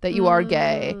sure that you are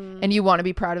gay and you want to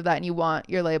be proud of that and you want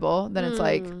your label. Then it's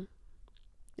like,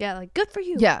 yeah, like, good for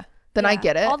you. Yeah. Then I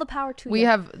get it. All the power to you. We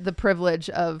have the privilege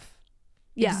of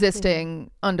existing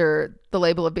under the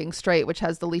label of being straight, which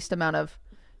has the least amount of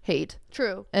hate.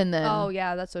 True. And then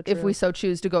that's so true. If we so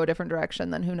choose to go a different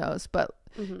direction, then who knows? But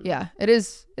yeah, it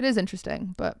is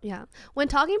interesting. But yeah, when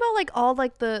talking about like all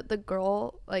like the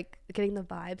girl like getting the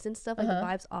vibes and stuff, like the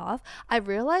vibes off, I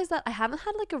realized that I haven't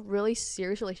had like a really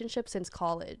serious relationship since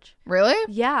college. Really?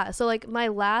 Yeah. So like my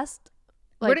last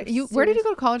where did you go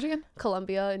to college again?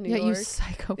 Columbia in New York. Yeah, you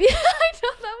psycho. Yeah, I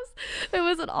know, it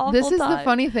was an awful This is time. the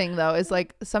funny thing though, is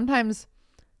like sometimes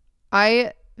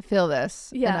I feel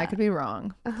this and I could be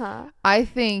wrong. I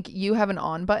think you have an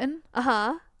on button.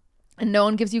 And no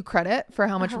one gives you credit for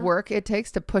how much Uh-huh. work it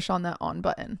takes to push on that on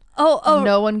button. Oh.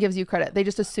 No one gives you credit. They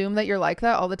just assume that you're like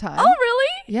that all the time. Oh, really?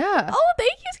 Yeah. Oh,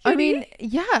 thank you, Cutie. I mean,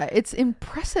 yeah, it's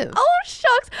impressive. oh,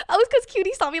 shucks. Oh, it's because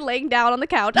Cutie saw me laying down on the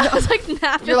couch. I was like,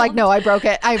 napping. You're like, no, I broke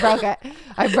it. I broke it.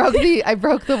 I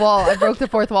broke the wall. I broke the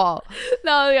fourth wall.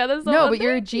 No, yeah, that's No, but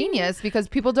you're a genius because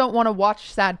people don't want to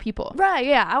watch sad people. Right,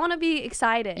 yeah. I want to be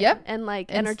excited. Yep. And like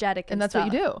And energetic. and that's what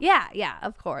you stuff. do. Yeah,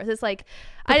 of course. It's like,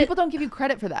 But people don't give you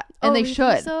credit for that. And Oh, they you think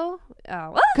should. So?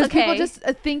 Oh, well, Because okay. people just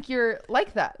think you're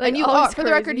like that. Like, and you always are. For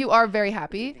the record, crazy. you are very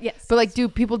happy. Yes. But like,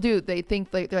 people do. They think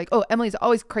like, they're like, oh, Emily's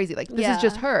always crazy. Like, this is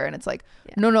just Yeah. her. And it's like,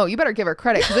 Yeah. no, you better give her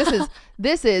credit. Because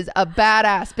this is a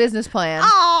badass business plan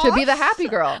Aw, to be the happy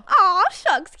girl. Aw,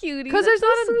 shucks, Cutie. Because That's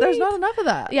there's so not sweet. enough of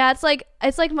that. Yeah, it's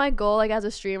like my goal. Like as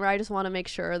a streamer, I just want to make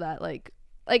sure that like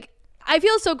I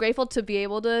feel so grateful to be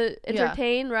able to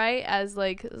entertain, right? As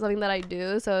like something that I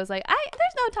do. So it's like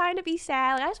there's no time to be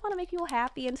sad. Like I just want to make people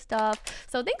happy and stuff.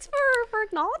 So thanks for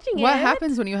acknowledging it. What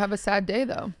happens when you have a sad day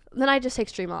though? Then I just take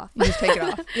stream off. You just take it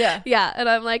off. Yeah. Yeah, and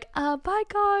I'm like, bye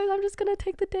guys. I'm just gonna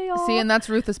take the day off. See, and that's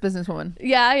ruthless bubusinesswoman.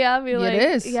 yeah. I mean, like, It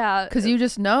is. Yeah. Because you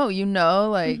just know,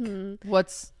 like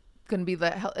what's going to be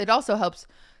it also helps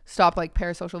stop like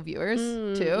parasocial viewers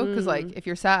too. Because like if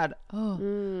you're sad, oh,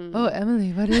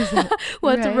 Emily, what is it?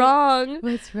 What's Right? wrong?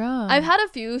 What's wrong? I've had a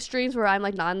few streams where I'm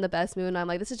like not in the best mood and I'm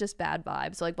like, this is just bad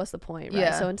vibes. So like, what's the point, right?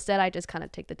 Yeah. So instead, I just kind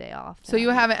of take the day off. So you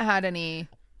haven't had any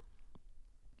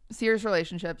serious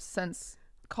relationships since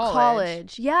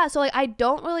college. Yeah. So like,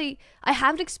 I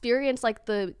haven't experienced like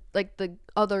the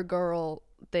other girl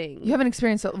thing. You haven't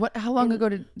experienced how long ago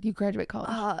did you graduate college?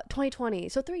 2020.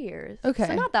 So 3 years. Okay.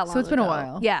 So not that long. So it's been a ago.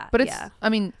 while. Yeah. But it's yeah. I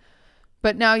mean,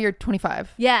 but now you're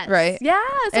 25. Yes. Right? Yeah.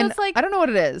 So And it's like I don't know what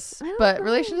it is, I don't but know.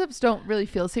 relationships don't really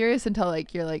feel serious until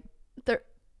like you're like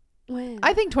when?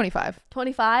 I think 25.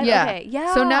 25. Yeah. Okay.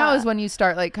 Yeah. So now is when you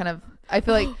start like kind of I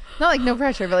feel like not like no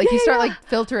pressure, but like you Yeah, start yeah. like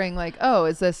filtering like, oh,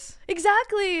 is this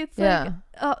exactly. It's Yeah.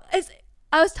 like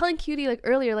I was telling Cutie like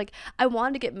earlier, like I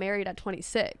wanted to get married at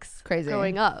 26. Crazy.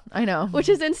 Growing up. I know. Which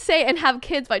is insane, and have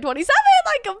kids by 27.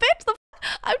 Like a bitch,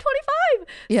 I'm 25.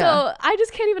 Yeah. So I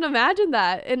just can't even imagine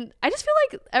that, and I just feel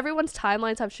like everyone's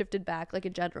timelines have shifted back, like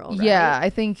in general. Right? Yeah, I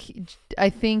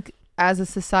think as a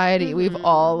society we've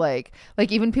all like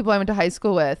even people I went to high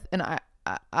school with, and I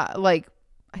like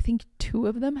I think 2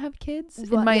 of them have kids in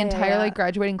my Yeah, entire yeah. like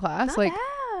graduating class. Not like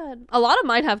bad. A lot of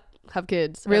mine have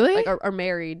kids. Really? Like are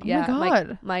married. Oh my Yeah.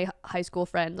 God. My high school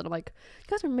friends, and I'm like, you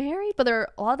guys are married, but a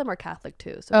lot of them are Catholic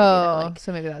too. So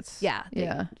so maybe that's yeah,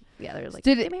 yeah. they're like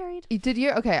Did get married. Did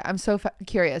you? Okay, I'm so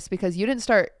curious because you didn't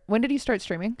start. When did you start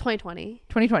streaming? 2020.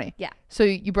 2020. Yeah. So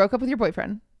you broke up with your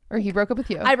boyfriend, or he broke up with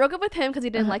you? I broke up with him because he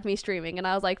didn't Uh-huh. like me streaming, and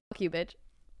I was like, fuck you, bitch.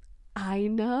 I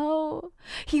know.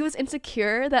 He was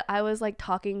insecure that I was like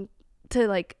talking to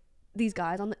like these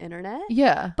guys on the internet.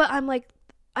 Yeah. But I'm like,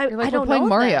 You're like, I don't we're playing know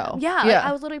Mario. them. Yeah, Yeah. like,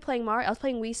 I was literally playing Mario. I was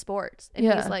playing Wii Sports, and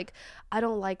Yeah. he's like, I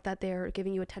don't like that they're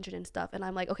giving you attention and stuff. And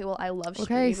I'm like, okay, well, I love Okay.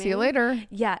 streaming. See you later.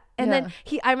 Yeah, and Yeah.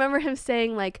 then I remember him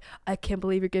saying like, I can't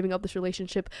believe you're giving up this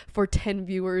relationship for 10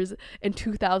 viewers and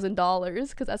 $2,000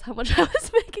 because that's how much I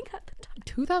was making at the time.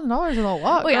 $2,000 is a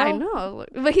lot. Wait, I girl. know,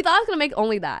 but he thought I was gonna make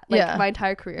only that, like Yeah. my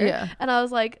entire career. Yeah. And I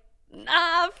was like,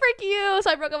 nah, frick you.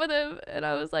 So I broke up with him, and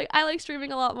I was like, I like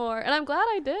streaming a lot more, and I'm glad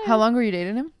I did. How long were you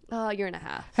dating him? A year and a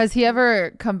half. Has he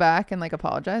ever come back and like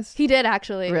apologized? He did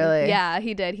actually. Really? Yeah,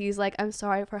 he did. He's like, I'm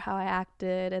sorry for how I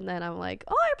acted, and then I'm like,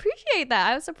 oh, I appreciate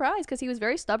that. I was surprised because he was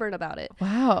very stubborn about it.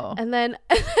 Wow. And then,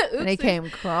 And he oopsie. came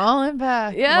crawling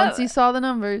back Yeah. once he saw the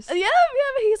numbers. Yeah,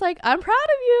 but he's like, I'm proud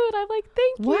of you, and I'm like,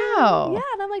 thank you. Wow. Yeah,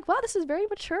 and I'm like, wow, this is very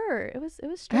mature. It was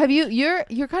strange. Have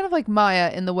you're kind of like Maya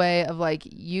in the way of like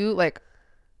you like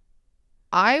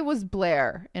I was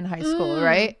Blair in high school,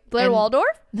 right? Blair And- Waldorf?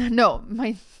 No,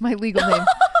 my legal name.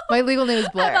 My legal name is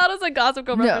Blair. I thought it was a Gossip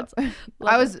Girl No. reference.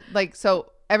 I was like, so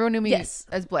everyone knew me Yes.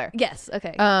 as Blair. Yes.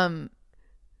 Okay.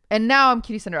 And now I'm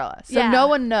Cutie Cinderella. So Yeah. no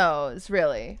one knows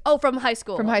really oh, from high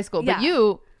school. from high school. But Yeah.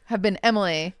 you have been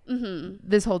Emily Mm-hmm.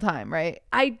 this whole time, right?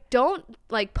 I don't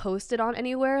like post it on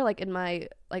anywhere, like in my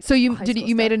like. So you high did school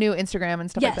you made stuff. a new Instagram and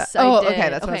stuff Yes, like that? I Oh, did. okay,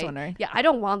 that's what I was wondering. Yeah, I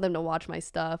don't want them to watch my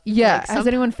stuff. Yeah. Like, Has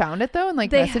anyone found it though and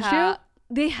like messaged you?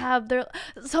 They have their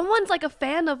someone's like a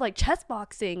fan of like chess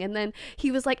boxing, and then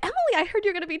he was like, Emily, I heard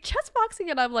you're gonna be chess boxing,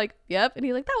 and I'm like, yep, and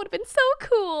he's like, that would have been so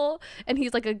cool, and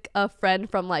he's like a friend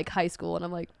from like high school, and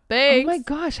I'm like, thanks. Oh my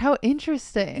gosh, how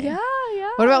interesting. Yeah.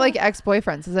 What about like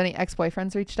ex-boyfriends? Has any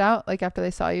ex-boyfriends reached out like after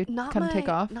they saw you kind of take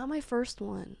off Not my first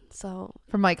one. So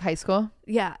from like high school?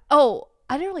 yeah. Oh,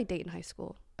 I didn't really date in high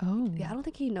school. Oh. Yeah, I don't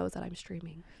think he knows that I'm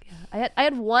streaming. Yeah, I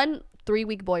had one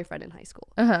 3-week boyfriend in high school,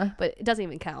 but it doesn't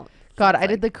even count. God, I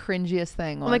did the cringiest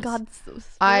thing once. Oh my God, so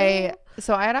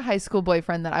so I had a high school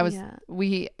boyfriend that I was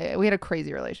we had a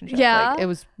crazy relationship. Yeah. Like, it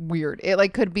was weird. It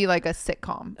like could be like a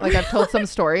sitcom. Like I've told some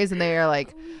stories and they are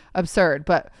like absurd.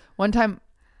 But one time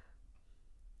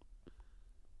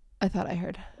I thought I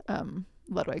heard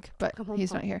Ludwig, but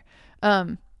he's not here.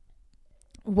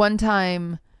 One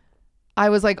time I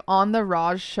was like on the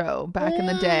Raj show back in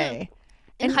the day.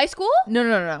 In high school?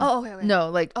 No. Oh, okay. No,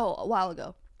 like a while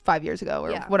ago. 5 years ago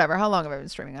or whatever. How long have I been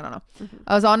streaming? I don't know.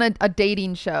 I was on a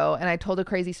dating show and I told a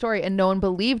crazy story and no one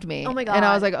believed me. Oh my God. And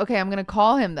I was like, okay, I'm going to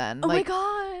call him then. Oh like, my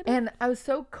God. And I was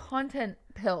so content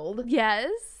pilled. Yes.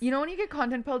 You know when you get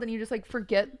content pilled and you just like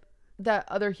forget that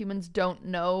other humans don't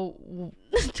know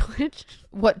Twitch.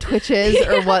 what Twitch is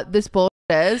or what this bullshit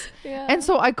is. Yeah. And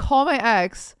so I call my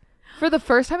ex for the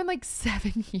first time in like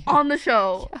 7 years. On the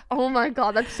show. Yeah. Oh my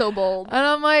God, that's so bold. And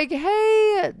I'm like,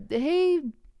 hey,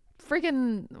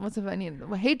 freaking, what's if I need?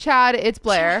 Hey, Chad, it's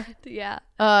Blair. Yeah.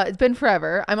 It's been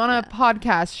forever. I'm on a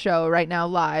podcast show right now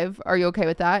live. Are you okay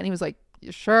with that? And he was like,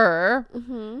 sure.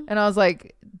 And I was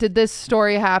like, did this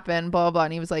story happen? Blah, blah, blah.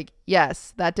 And he was like,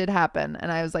 yes, that did happen.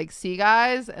 And I was like, see,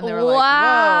 guys? And they were like,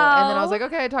 whoa. And then I was like,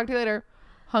 okay, talk to you later.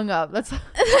 Hung up. That's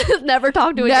never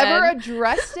talked to never again.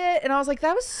 Addressed it. And I was like,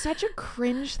 that was such a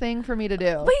cringe thing for me to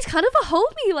do. But he's kind of a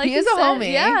homie. Like he is a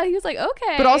homie. Yeah, he was like,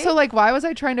 okay. But also, like, why was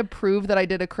I trying to prove that I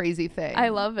did a crazy thing? I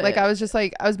love it. Like, I was just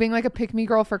like, I was being like a pick me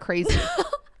girl for crazy.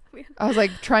 I was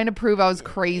like trying to prove I was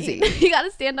crazy. You got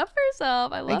to stand up for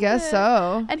yourself. I love it. I guess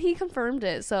so. And he confirmed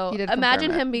it. So confirm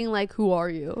imagine it. him being like, who are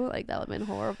you? Like, that would have been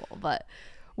horrible. But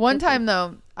one time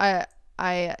though,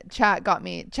 I chat got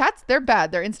me. Chats, they're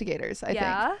bad. They're instigators, I think.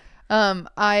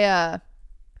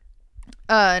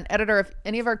 An editor, if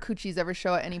any of our coochies ever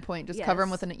show at any point, just cover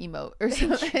them with an emote or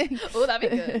something. Oh, that'd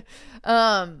be good.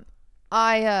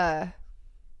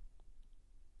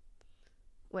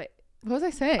 Wait. What was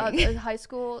I saying? In high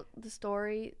school, the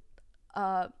story,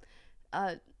 them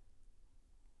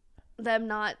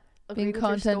not agreeing being with your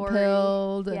content story.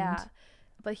 pilled. Yeah,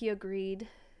 but he agreed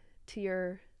to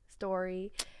your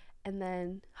story, and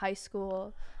then high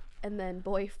school, and then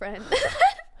boyfriend.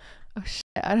 Oh shit,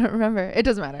 I don't remember. It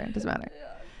doesn't matter. It doesn't matter.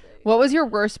 What was your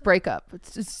worst breakup?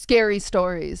 It's just scary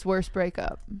stories. Worst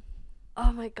breakup.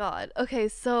 Oh my God. Okay,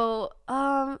 so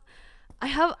I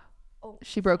have. Oh,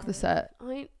 she broke the set.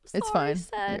 It's fine.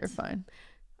 Set. You're fine.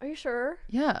 Are you sure?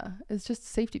 Yeah, it's just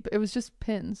safety. It was just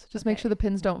pins. Just make sure the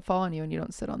pins don't fall on you and you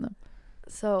don't sit on them.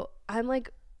 So I'm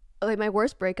like my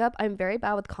worst breakup. I'm very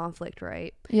bad with conflict,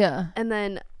 right? Yeah. And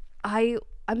then I'm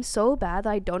so bad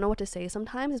that I don't know what to say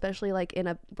sometimes, especially like in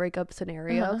a breakup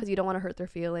scenario, because you don't want to hurt their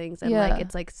feelings, and like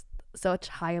it's like such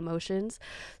high emotions.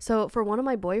 So for one of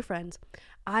my boyfriends,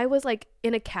 I was like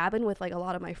in a cabin with like a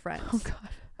lot of my friends. Oh God.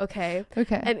 Okay.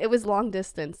 And it was long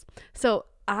distance. So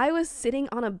I was sitting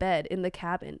on a bed in the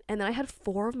cabin, and then I had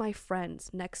 4 of my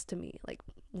friends next to me, like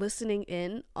listening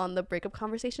in on the breakup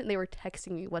conversation. They were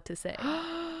texting me what to say.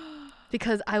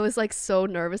 Because I was like so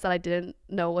nervous that I didn't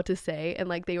know what to say, and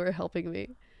like they were helping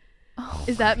me.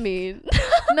 Is that mean?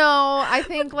 No, I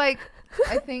think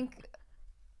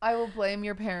I will blame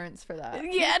your parents for that.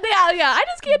 Yeah. I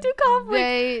just can't do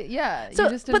conflict. So,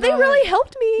 but they really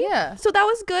helped me. Yeah. So that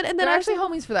was good. And then they're actually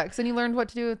homies for that, because then you learned what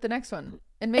to do with the next one.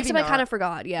 And maybe except I kind of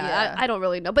forgot. Yeah. I don't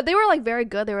really know. But they were like very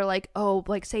good. They were like, oh,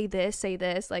 like say this,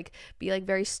 like be like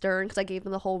very stern, because I gave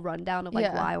them the whole rundown of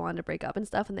like why I wanted to break up and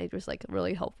stuff, and they were just like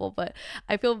really helpful. But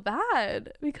I feel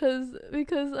bad because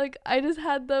like I just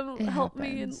had them help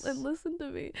me and listen to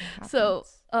me. So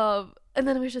and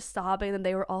then it was just sobbing, and then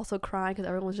they were also crying because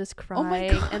everyone was just crying. Oh my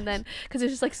God. And then because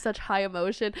it's just like such high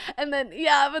emotion, and then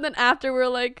but then after we're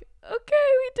like, okay,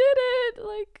 we did it,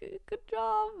 like good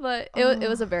job. But it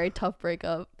was a very tough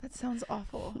breakup. That sounds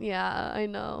awful. Yeah, I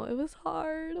know, it was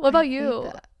hard. What about you?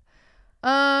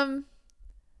 God,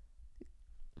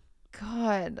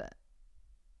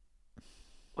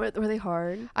 were they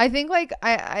hard? I think like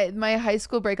I my high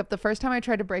school breakup, the first time I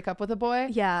tried to break up with a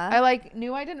boy, I like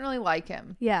knew I didn't really like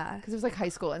him. Yeah, because it was like high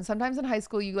school, and sometimes in high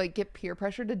school you like get peer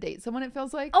pressure to date someone, it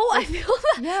feels like. I feel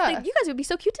that. Yeah, like, you guys would be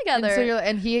so cute together. And so you're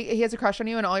and he has a crush on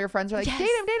you, and all your friends are like, date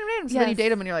him. So then you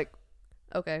date him, and you're like,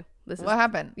 okay, what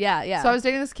happened? Yeah. So I was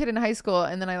dating this kid in high school,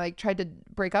 and then I like tried to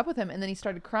break up with him, and then he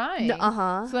started crying. So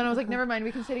then I was like, never mind,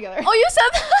 we can stay together. Oh, you said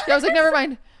that? Yeah, I was like,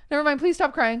 never mind, please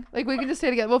stop crying. Like, we can just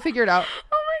stay together. We'll figure it out.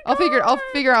 Oh my God. I'll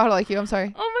figure out how to like you. I'm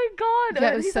sorry. Oh my God.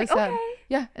 Yeah, it was so sad. Okay.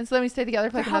 Yeah, and so then we stayed together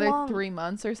for like For how another long? 3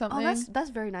 months or something. Oh, that's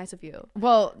very nice of you.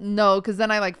 Well, no, because then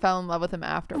I like fell in love with him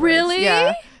afterwards. Really?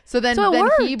 Yeah. So then So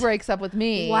it he worked. breaks up with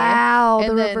me. Wow,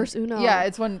 and the then- reverse Uno. Yeah,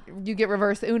 it's when you get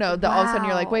reverse Uno that all of a sudden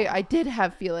you're like, Wow. wait, I did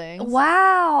have feelings.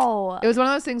 Wow. It was one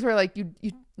of those things where like you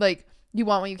like you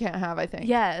want what you can't have, I think.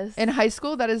 Yes. In high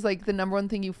school, that is like the number one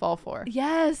thing you fall for.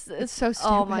 Yes. It's so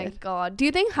stupid. Oh my god. Do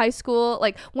you think high school,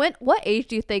 like what age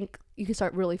do you think you can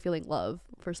start really feeling love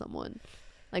for someone?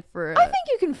 Like for I think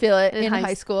you can feel it in in high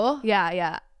high school. yeah,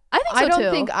 yeah. I think so I don't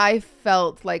too. think I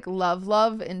felt like love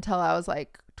until I was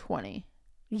like 20.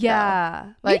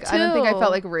 yeah. Like Me I don't think I too.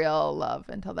 felt like real love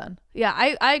until then. Yeah,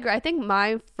 I agree. I think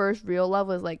my first real love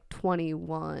was like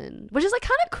 21, which is like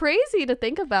kind of crazy to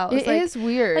think about. It is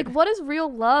weird. Like what is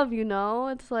real love, you know?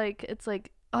 It's like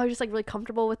oh, you're just like really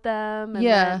comfortable with them and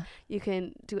Yeah. then you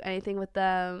can do anything with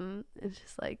them. It's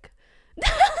just like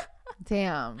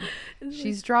Damn. it's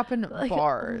She's dropping like,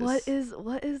 bars. What is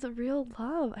the real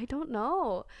love? I don't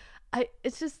know.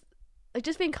 It's just like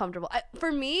just being comfortable.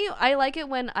 For me, I like it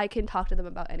when I can talk to them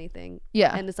about anything.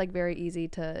 Yeah. And it's like very easy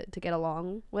to get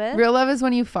along with. Real love is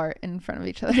when you fart in front of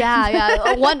each other.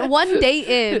 Yeah. One date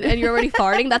in and you're already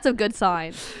farting. That's a good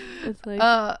sign. It's like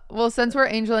well, since we're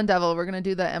angel and devil, we're gonna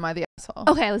do the am I the asshole?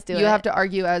 okay, let's do it. You have to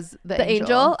argue as the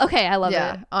angel. Okay, I love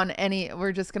yeah. it. On any,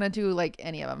 we're just gonna do like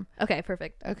any of them. Okay,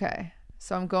 perfect. Okay.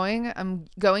 So I'm going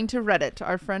to Reddit,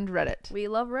 our friend Reddit. We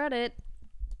love Reddit.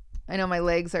 I know my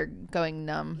legs are going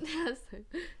numb. Yes.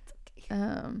 It's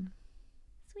okay.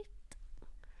 Sweet.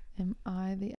 Am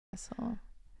I the asshole?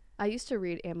 I used to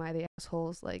read Am I the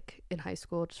Assholes like in high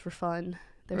school just for fun.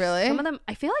 Really? Some of them,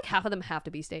 I feel like half of them have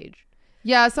to be staged.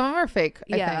 Yeah, some of them are fake,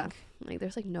 I Yeah. think. Like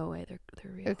there's like no way they're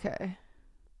real. Okay.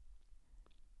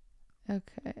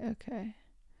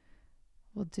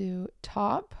 We'll do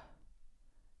top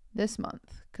this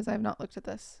month because I have not looked at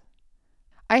this.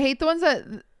 I hate the ones that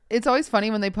it's always funny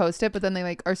when they post it, but then they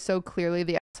like are so clearly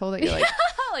the asshole that you're like,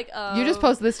 like you just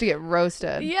posted this to get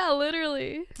roasted. Yeah,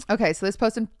 literally. Okay, so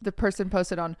the person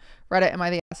posted on Reddit, am I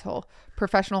the asshole?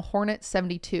 Professional Hornet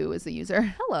 72 is the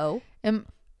user. Hello.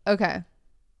 Okay.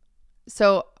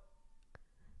 So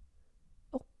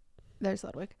there's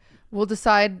Ludwig. We'll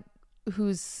decide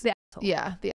who's The asshole.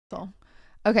 yeah, the asshole.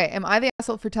 Okay, am I the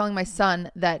asshole for telling my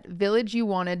son that village you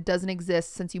wanted doesn't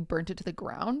exist since you burnt it to the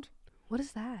ground? What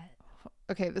is that?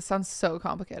 Okay, this sounds so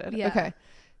complicated. Yeah. Okay.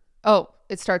 Oh,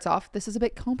 it starts off. This is a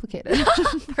bit complicated.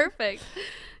 Perfect.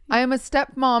 I am a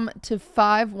stepmom to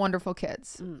 5 wonderful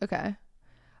kids. Okay.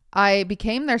 I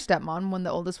became their stepmom when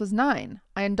the oldest was 9.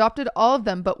 I adopted all of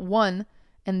them but one,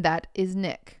 and that is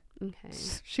Nick. Okay.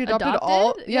 She adopted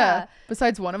all? Yeah.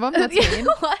 Besides one of them? That's mean.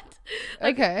 What?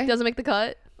 Like, Okay. Doesn't make the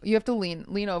cut. You have to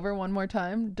lean over one more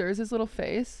time. There's his little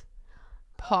face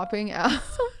popping out.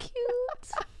 So cute.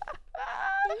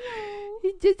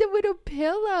 He's just a little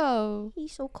pillow.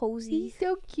 He's so cozy. He's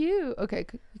so cute. Okay,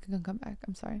 you can come back.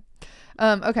 I'm sorry.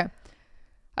 Okay.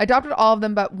 I adopted all of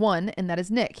them but one, and that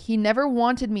is Nick. He never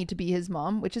wanted me to be his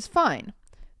mom, which is fine.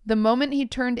 The moment he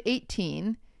turned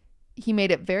 18, he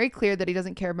made it very clear that he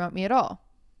doesn't care about me at all.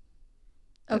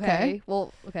 Okay.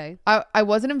 Well, okay. I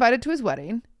wasn't invited to his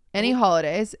wedding, any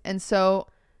holidays, and so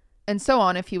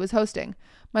on if he was hosting.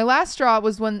 My last straw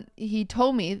was when he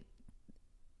told me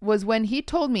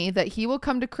that he will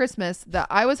come to Christmas that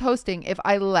I was hosting if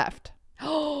I left.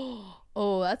 Oh,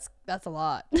 that's a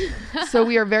lot. So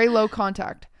we are very low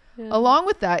contact. Yeah. Along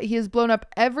with that, he has blown up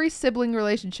every sibling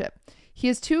relationship. He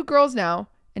has 2 girls now,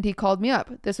 and he called me up.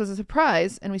 This was a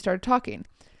surprise, and we started talking.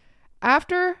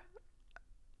 After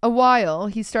a while,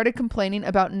 he started complaining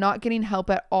about not getting help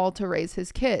at all to raise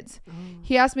his kids.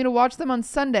 He asked me to watch them on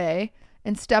Sunday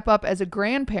and step up as a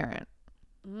grandparent.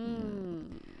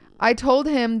 I told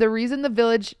him the reason the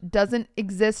village doesn't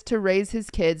exist to raise his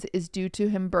kids is due to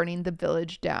him burning the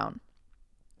village down.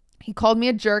 He called me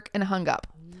a jerk and hung up.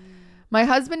 My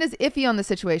husband is iffy on the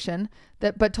situation,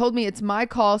 but told me it's my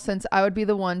call since I would be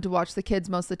the one to watch the kids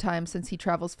most of the time since he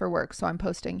travels for work, so I'm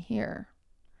posting here.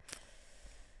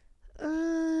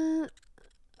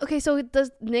 Okay, so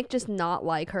does Nick just not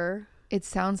like her? It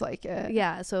sounds like it.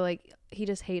 Yeah, so like he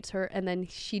just hates her and then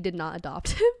she did not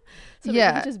adopt him. So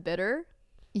Yeah. he's just bitter.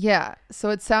 Yeah. So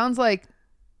it sounds like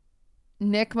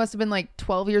Nick must have been like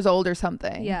 12 years old or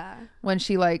something. Yeah. When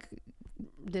she like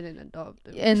Didn't adopt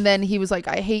him. and then he was like,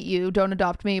 I hate you, don't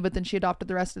adopt me, but then she adopted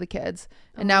the rest of the kids.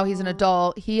 And now he's an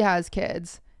adult, he has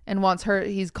kids and wants her,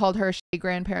 he's called her a shitty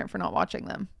grandparent for not watching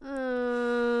them.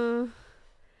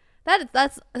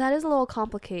 That is a little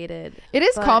complicated. It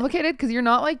is but- complicated because you're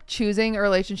not like choosing a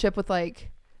relationship with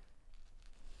like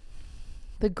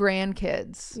the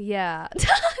grandkids. Yeah.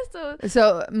 So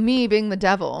So me being the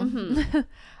devil,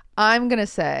 I'm gonna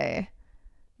say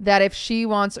that if she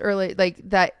wants early, like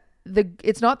that,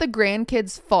 it's not the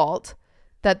grandkids' fault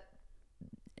that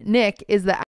Nick is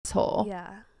the asshole. Yeah.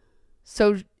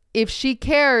 So if she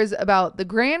cares about the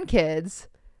grandkids,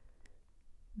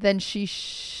 then she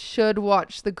should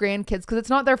watch the grandkids, because it's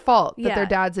not their fault that their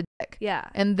dad's a dick. Yeah.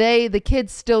 And the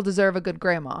kids still deserve a good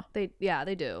grandma. They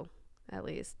do, at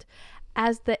least.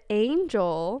 As the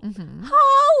angel, Mm-hmm.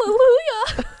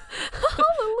 hallelujah,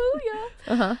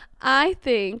 hallelujah. I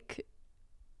think.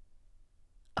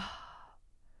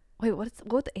 Wait, what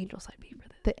would the angel side be for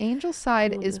this? The angel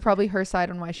side is probably her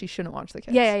side on why she shouldn't watch the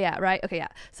kids. Yeah, right. Okay, yeah.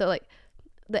 So like,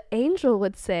 the angel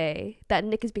would say that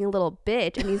Nick is being a little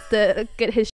bitch and needs to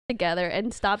get his shit together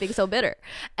and stop being so bitter,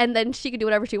 and then she can do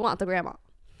whatever she wants, the grandma.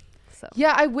 So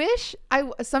yeah, I wish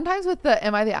sometimes with the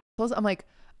am I the assholes, I'm like,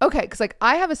 okay, because like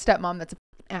I have a stepmom that's an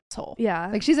asshole.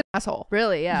 Yeah, like she's an asshole.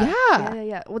 Really? Yeah.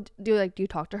 Yeah. Well, do you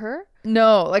talk to her?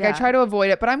 No, like I Yeah. try to avoid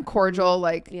it, but I'm cordial.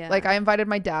 Like Yeah. like I invited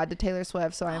my dad to Taylor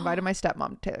Swift, so I invited my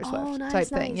stepmom to Taylor Swift type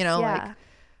thing. You know, like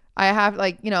I have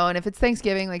like, you know, and if it's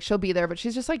Thanksgiving, like she'll be there, but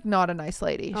she's just like not a nice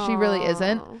lady. She really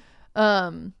isn't.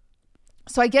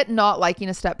 So I get not liking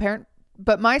a step parent,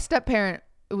 but my step parent,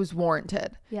 it was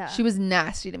warranted. Yeah. She was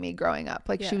nasty to me growing up.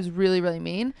 Like she Yeah. was really, really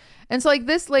mean. And so like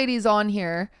this lady's on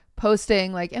here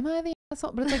posting like, am I the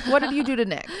asshole? But it's like, what did you do to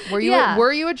Nick? Were you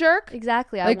a jerk?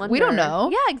 Exactly. Like, we don't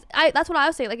know. Yeah, that's what I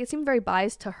was saying. Like, it seemed very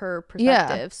biased to her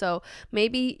perspective. So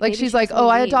maybe she's like, oh,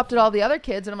 I adopted all the other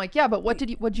kids, and I'm like, yeah, but what'd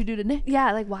you do to Nick?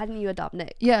 Yeah, like, why didn't you adopt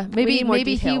Nick? Yeah, maybe he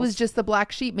details. was just the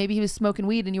black sheep. Maybe he was smoking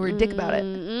weed and you were a dick about it.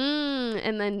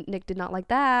 And then Nick did not like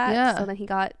that. Yeah. So then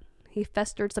he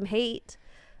festered some hate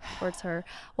towards her.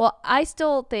 Well, I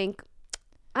still think,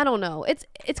 I don't know. It's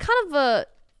kind of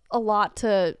a lot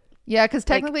to. Yeah, because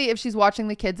technically, if she's watching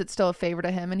the kids, it's still a favor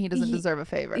to him, and he doesn't deserve a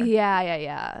favor.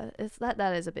 Yeah. It's that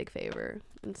is a big favor.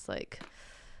 It's like,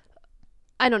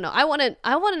 I don't know. I wouldn't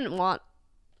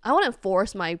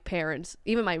force my parents,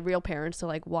 even my real parents, to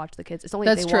like watch the kids. It's only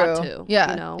That's if they true. want to.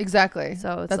 Yeah, you know? exactly.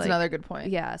 So it's that's like, another good point.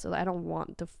 Yeah, so I don't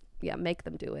want to make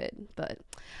them do it, but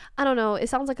I don't know. It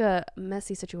sounds like a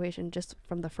messy situation just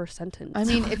from the first sentence. I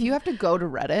mean, if you have to go to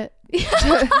Reddit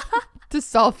to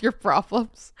solve your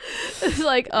problems, it's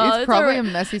like it's probably a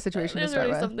messy situation to there's start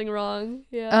already with. something wrong.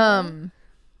 Yeah.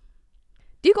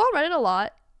 Do you go on Reddit a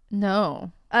lot?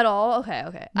 No. At all?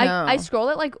 Okay. No. I scroll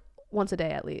it like once a day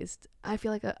at least. I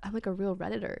feel like I'm like a real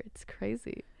Redditor. It's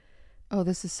crazy. Oh,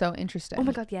 this is so interesting. Oh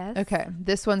my god, yes. Okay,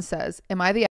 this one says, am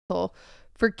I the asshole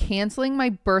for canceling my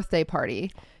birthday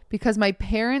party because my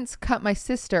parents cut my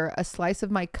sister a slice of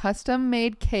my custom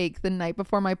made cake the night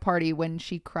before my party when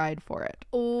she cried for it?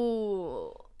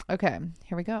 Ooh. Okay,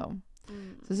 here we go. So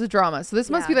this is drama. So this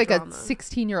must be like drama. a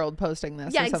 16-year-old posting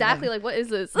this. Yeah, or exactly. something. Like, what is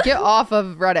this? Get off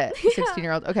of Reddit,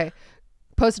 16-year-old. Okay.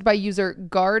 Posted by user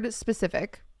Guard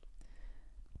Specific.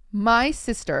 My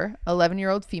sister,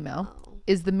 11-year-old female,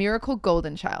 is the miracle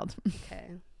golden child.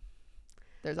 Okay.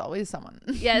 There's always someone.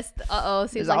 Yes.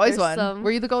 Seems There's like always there's one. some.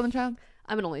 Were you the golden child?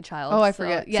 I'm an only child. Oh, I so,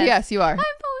 forget. Yes. So yes, you are. I'm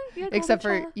the only Except for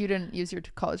golden child. you didn't use your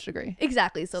college degree.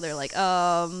 Exactly. So they're like,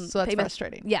 So that's payment.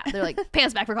 frustrating. Yeah. They're like, pay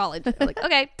us back for college. I'm like,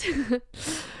 okay.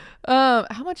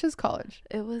 How much is college?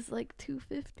 It was like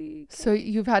 $250. So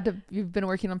you've been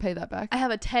working on pay that back? I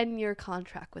have a 10-year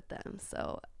contract with them.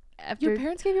 So after Your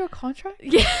parents gave you a contract?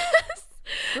 yes.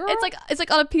 Girl. It's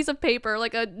like on a piece of paper,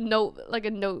 like a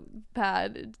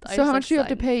notepad. So how much do you have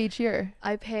to pay each year?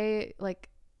 I pay like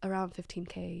around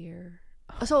 $15,000 a year.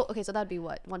 So okay, so that'd be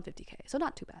what, $150,000. So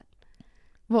not too bad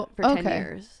Well, for 10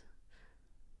 years.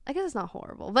 I guess it's not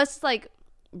horrible, but it's like,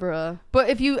 bruh. But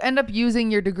if you end up using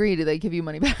your degree, do they give you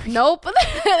money back? Nope.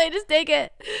 They just take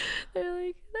it. They're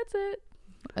like, that's it.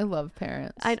 I love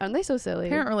parents. Aren't they so silly?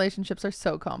 Parent relationships are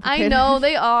so complicated. I know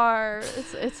they are.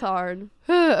 It's hard.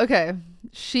 Okay.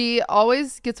 She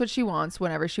always gets what she wants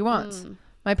whenever she wants.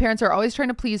 My parents are always trying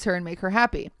to please her and make her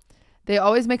happy. They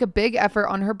always make a big effort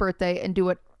on her birthday and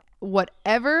do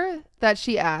whatever that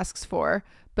she asks for,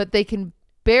 but they can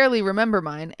barely remember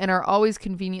mine and are always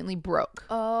conveniently broke.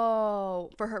 Oh,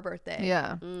 for her birthday.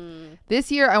 Yeah.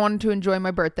 This year I wanted to enjoy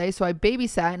my birthday, so I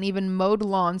babysat and even mowed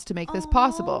lawns to make this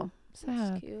possible. That's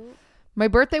Sad. cute. My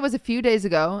birthday was a few days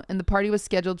ago and the party was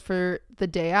scheduled for the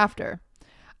day after.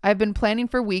 I've been planning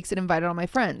for weeks and invited all my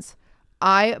friends.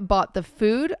 I bought the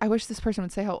food. I wish this person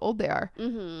would say how old they are.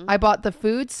 I bought the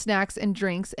food, snacks, and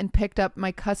drinks and picked up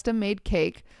my custom made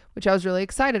cake, which I was really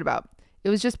excited about. It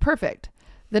was just perfect.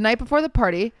 The night before the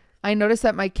party, I noticed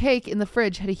that my cake in the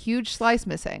fridge had a huge slice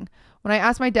missing. When I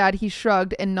asked my dad, he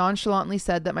shrugged and nonchalantly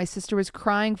said that my sister was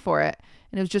crying for it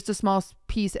and it was just a small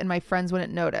piece and my friends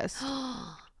wouldn't notice.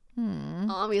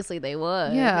 Obviously they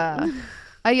would. Yeah.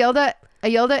 I yelled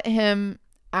at him,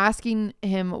 asking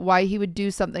him why he would do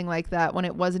something like that when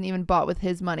it wasn't even bought with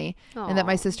his money, and that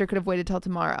my sister could have waited till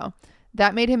tomorrow.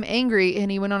 That made him angry,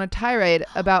 and he went on a tirade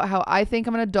about how I think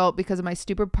I'm an adult because of my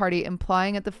stupid party,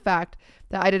 implying at the fact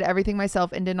that I did everything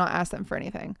myself and did not ask them for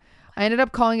anything. I ended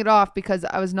up calling it off because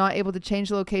I was not able to change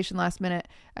the location last minute,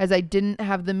 as I didn't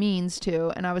have the means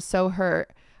to, and I was so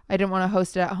hurt I didn't want to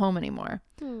host it at home anymore.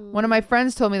 One of my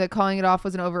friends told me that calling it off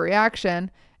was an overreaction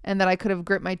and that I could have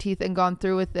grit my teeth and gone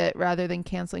through with it rather than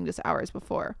canceling just hours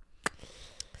before.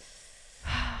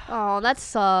 Oh, that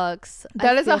sucks.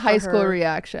 That is a high school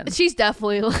reaction. She's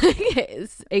definitely like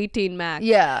 18 max.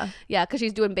 Yeah. Yeah, because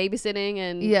she's doing babysitting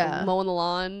and mowing the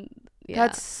lawn. Yeah.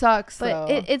 That sucks, but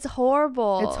though. It's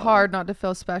horrible. It's hard not to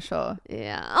feel special.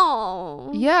 Yeah.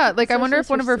 Oh. Yeah, like I wonder if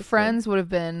one of her friends would have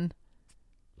been.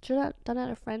 Should have done it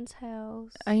at a friend's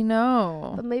house. I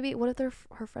know. But maybe, what if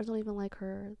her friends don't even like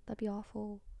her? That'd be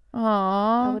awful.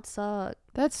 Aww. That would suck.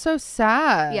 That's so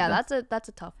sad. Yeah, that's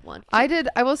a tough one. I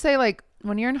will say, like,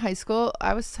 when you're in high school,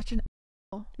 I was such an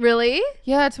Really?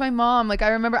 Yeah, to my mom. Like, I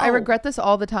remember, I regret this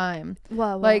all the time.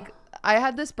 Wow. Like, I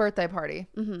had this birthday party,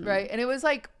 mm-hmm. right? And it was,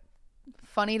 like,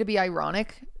 funny to be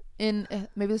ironic.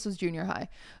 Maybe this was junior high.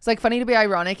 It's like funny to be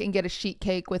ironic and get a sheet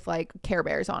cake with like Care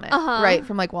Bears on it, right,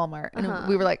 from like Walmart. And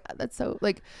we were like, that's so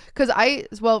like, because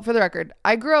for the record,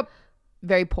 I grew up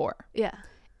very poor. Yeah.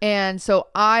 And so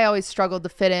I always struggled to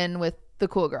fit in with the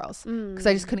cool girls because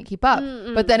I just couldn't keep up.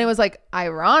 But then it was like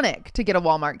ironic to get a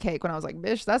Walmart cake when I was like,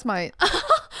 bitch, that's my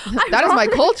that is my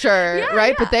culture,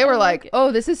 right? But they were like,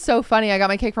 oh, this is so funny. I got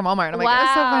my cake from Walmart. And I'm like,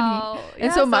 that's so funny.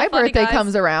 And so my birthday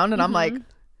comes around and I'm like,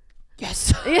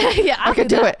 yes, yeah, I can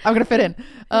do it. I'm gonna fit in.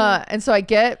 And so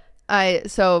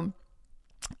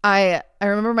I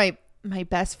remember my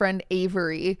best friend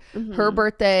Avery, her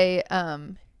birthday,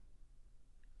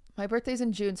 my birthday's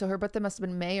in June, so her birthday must have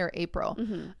been May or April.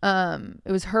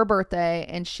 It was her birthday,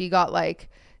 and she got like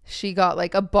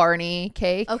a Barney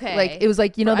cake. Okay. Like it was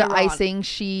like, you know, the icing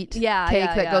sheet cake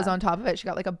that goes on top of it. She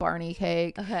got like a Barney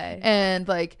cake. Okay. And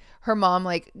like her mom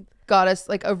like got us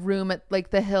like a room at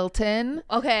like the Hilton.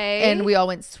 Okay. And we all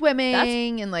went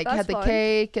swimming and like had the fun.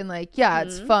 cake and like,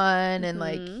 it's fun and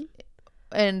like,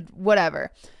 and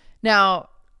whatever. Now,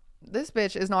 this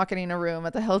bitch is not getting a room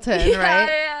at the Hilton, right?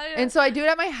 Yeah. And so I do it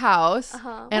at my house.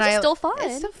 And it's still fun.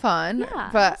 It's still fun. Yeah,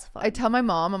 but fun. I tell my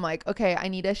mom, I'm like, okay, I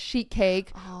need a sheet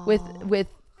cake with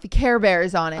the Care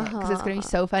Bears on it because it's gonna be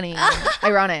so funny, and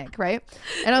ironic, right?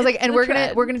 And I was like, and we're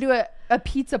gonna do a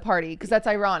pizza party because that's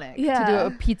ironic to do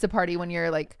a pizza party when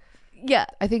you're like,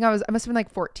 I think I must have been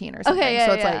like 14 or something.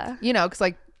 So it's like, you know, because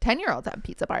like 10-year-olds have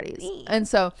pizza parties, and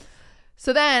so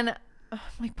then.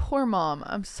 My poor mom.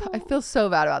 I feel so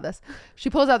bad about this. She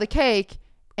pulls out the cake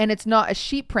and it's not a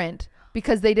sheet print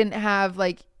because they didn't have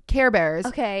like Care Bears.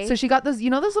 Okay. So she got those, you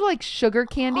know, those little like sugar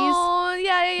candies. Oh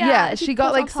yeah. Yeah. She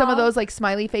got like some of those like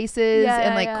smiley faces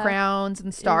and like crowns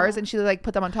and stars, and she like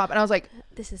put them on top. And I was like,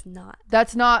 this is not.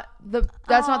 That's not the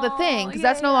thing, because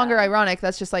that's no longer ironic.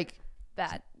 That's just like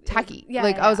bad. Tacky.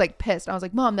 I was like pissed. I was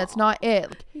like, Mom, that's not it.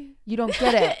 Like, you don't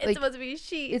get it. It's like, supposed to be a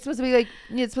sheet. It's supposed to be like,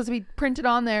 it's supposed to be printed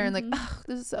on there, and like,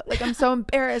 this is so, like, I'm so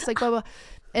embarrassed, like blah blah.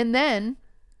 And then,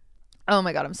 oh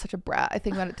my god, I'm such a brat. I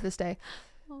think about it to this day.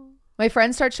 My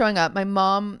friends start showing up. My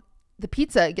mom, the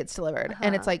pizza gets delivered,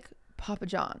 and it's like Papa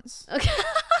John's.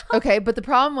 Okay, but the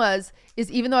problem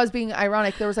is even though I was being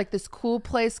ironic, there was like this cool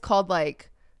place called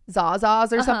like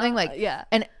Zaza's or something, like,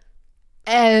 and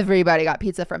everybody got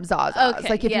pizza from Zaza's. Okay,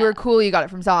 like if you were cool, you got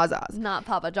it from Zaza's. Not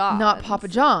Papa John's. Not Papa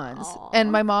John's. Aww.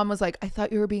 And my mom was like, I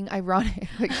thought you were being ironic.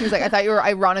 Like she was like, I thought you were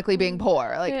ironically being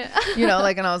poor. Like, you know,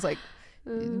 like, and I was like,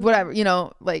 whatever, you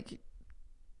know, like,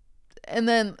 and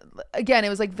then again, it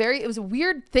was a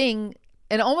weird thing.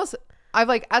 And almost, I've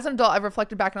like, as an adult, I've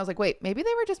reflected back and I was like, wait, maybe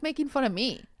they were just making fun of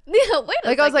me. Yeah, wait a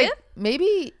second. I was like,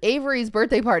 maybe Avery's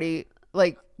birthday party,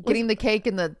 like getting the cake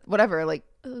and the whatever, like,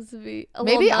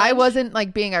 maybe I wasn't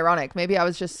like being ironic. Maybe I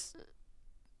was just,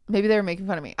 maybe they were making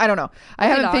fun of me. I don't know. I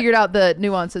haven't figured out the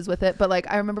nuances with it, but like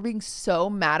I remember being so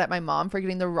mad at my mom for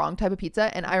getting the wrong type of pizza,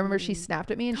 and I remember she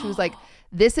snapped at me and she was like,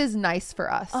 this is nice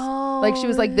for us. Like she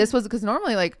was like, this was, because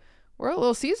normally like we're a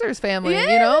Little Caesars family,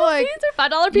 you know, like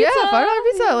 $5 pizza. Yeah, $5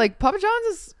 pizza. Like Papa John's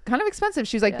is kind of expensive.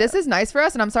 She's like, this is nice for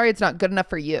us, and I'm sorry it's not good enough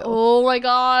for you. Oh my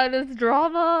god, it's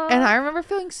drama. And I remember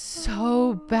feeling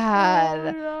so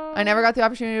bad. I never got the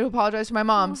opportunity to apologize to my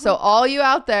mom. So all you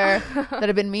out there that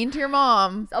have been mean to your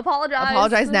mom,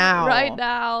 apologize now. Right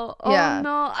now. Oh yeah.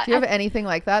 no. Do you have anything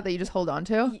like that you just hold on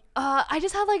to? I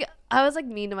just had like I was like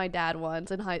mean to my dad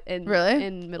once Really?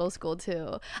 in middle school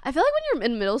too. I feel like when you're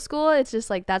in middle school, it's just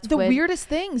like that's The when, weirdest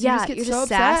things. Yeah, You just get you're so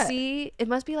just upset. sassy. It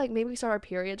must be like maybe we start our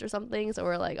periods or something, so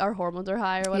we're like our hormones are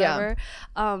high or whatever.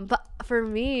 But for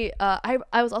me, I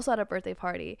was also at a birthday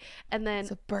party, and then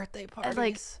It's a birthday party.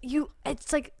 like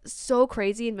it's like so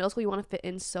crazy in middle school. You want to fit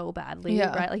in so badly,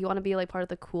 Yeah. right? Like you want to be like part of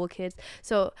the cool kids.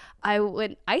 So I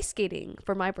went ice skating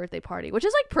for my birthday party, which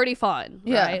is like pretty fun,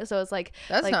 Yeah. right? So it's like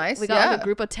That's like, nice. We got like Yeah. a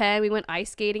group of 10. We went ice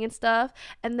skating and stuff,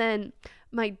 and then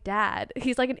my dad,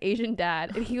 he's like an Asian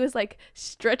dad, and he was like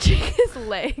stretching his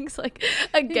legs like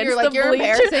against the You're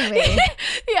bleacher. embarrassing me.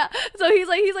 Yeah, so he's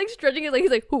like stretching his legs.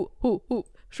 He's like hoo,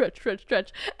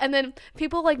 stretch, and then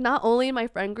people like not only in my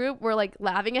friend group were like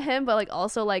laughing at him, but like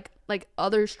also like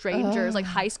other strangers, like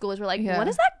high schoolers were like, Yeah. what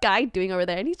is that guy doing over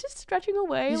there? And he's just stretching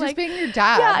away. He's like just being your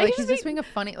dad. Yeah, like he's he's just just being a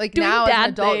funny. Like doing now as an dad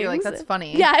adult, you're like, things. that's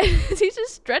funny. Yeah, he's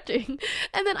just stretching.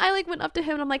 And then I like went up to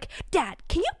him and I'm like, Dad,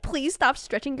 can you please stop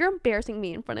stretching? You're embarrassing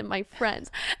me in front of my friends.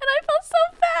 And I felt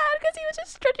so bad because he was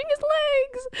just stretching his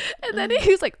legs. And then he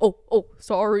was like, oh,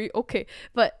 sorry, okay.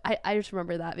 But I just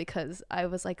remember that because I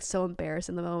was like so embarrassed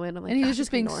in the moment. I'm like, And he "Ah, was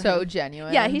just being ignore so him."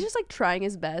 genuine. Yeah, he's just like trying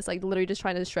his best, like literally just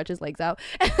trying to stretch his legs out.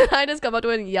 And then I just come up to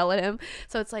him and yell at him.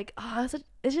 So it's like,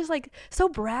 it's just like so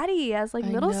bratty as like I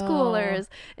middle know. schoolers.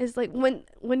 It's like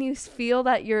when you feel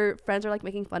that your friends are like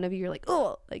making fun of you, you're like,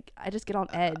 oh, like I just get on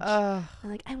edge. I'm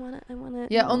like, I wanna.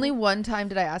 Yeah, no. only one time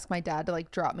did I ask my dad to like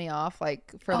drop me off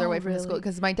like further Oh, away from the school really?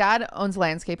 because my dad owns a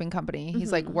landscaping company.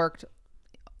 He's like worked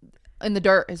in the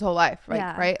dirt his whole life, right?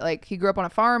 Yeah. Right? Like he grew up on a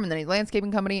farm and then he's a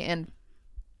landscaping company and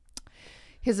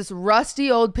he has this rusty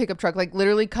old pickup truck, like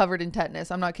literally covered in tetanus.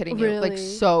 I'm not kidding you. Like Really?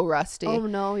 so rusty. Oh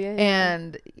no, yeah.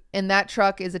 And that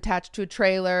truck is attached to a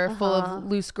trailer full Uh-huh. of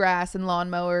loose grass and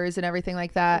lawnmowers and everything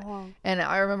like that. Wow. And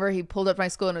I remember he pulled up to my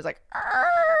school and was like, "Arr!"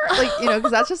 like, you know,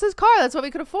 because that's just his car. That's what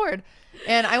we could afford.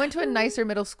 And I went to a nicer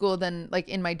middle school than like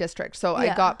in my district. So I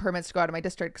Yeah. got permits to go out of my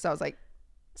district because I was like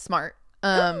smart.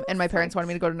 And my parents wanted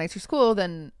me to go to a nicer school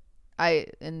than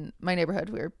in my neighborhood.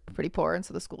 We were pretty poor. And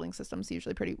so the schooling system's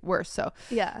usually pretty worse. So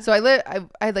Yeah. so I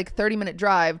had like 30-minute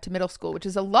drive to middle school, which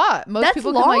is a lot. Most That's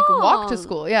people can like walk to long.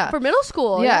 school. Yeah. For middle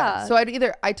school, yeah. So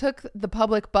I took the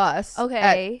public bus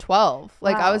Okay. at 12.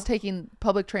 Like I Wow. was taking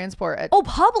public transport at Oh,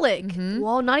 public.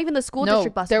 Well, not even the school no,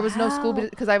 district bus. there was no school Wow.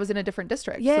 because I was in a different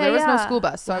district. Yeah, so there was no yeah. school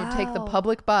bus. So I would take the Wow.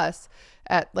 public bus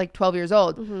at like 12 years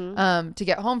old Mm-hmm. to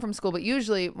get home from school. But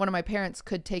usually one of my parents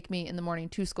could take me in the morning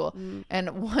to school. Mm. And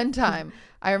one time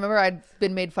I remember I'd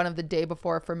been made fun of the day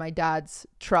before for my dad's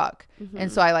truck. Mm-hmm.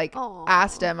 And so I like Aw.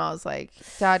 asked him, I was like,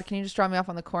 Dad, can you just drop me off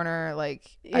on the corner? Like,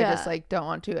 I Yeah. just like don't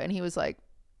want to. And he was like,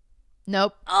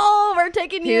 nope. Oh, we're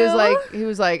taking He you.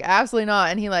 was like absolutely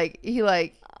not. And he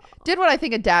did what I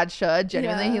think a dad should.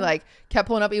 Genuinely, Yeah. he like kept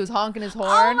pulling up. He was honking his horn.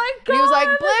 Oh my And he was like,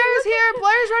 God. Blair's here.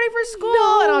 Blair's ready for school.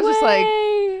 No and I was just like,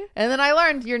 way. and then I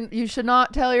learned you should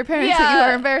not tell your parents that you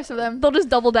Yeah. are embarrassed of them. They'll just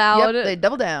double down. Yep, they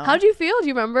double down. How'd you feel? Do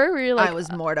you remember? Were you like, I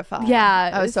was mortified.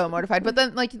 Yeah, I was so mortified. But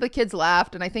then like the kids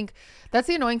laughed, and I think that's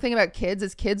the annoying thing about kids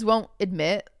is kids won't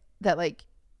admit that like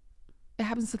it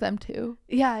happens to them too.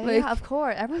 yeah, like- yeah, of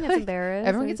course. Everyone gets like, embarrassed.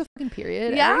 Everyone Like, gets a fucking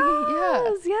period. yes,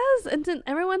 Yeah. yes. And then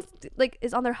everyone's like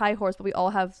is on their high horse, but we all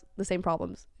have the same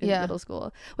problems in Yeah. middle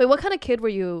school. Wait, what kind of kid were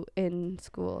you in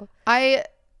school? I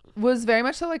was very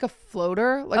much so like a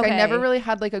floater. Like I never Okay. really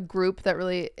had like a group that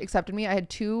really accepted me. I had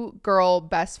two girl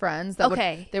best friends that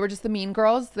Okay. they were just the mean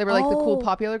girls. They were like the cool Oh.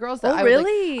 popular girls. That Oh, I would, like-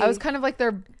 really? I was kind of like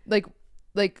their like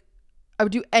I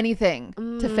would do anything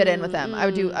to fit in with them. I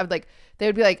would like they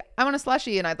would be like, I want a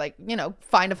slushie, and I'd like, you know,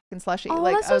 find a fucking slushie. Oh,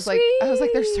 like that's so I was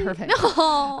like their sweet. servant.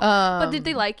 No. But did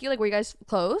they Um, like you? Like, were you guys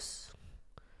close?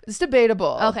 It's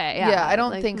debatable. Okay, yeah, I don't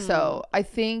like, think so. I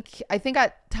think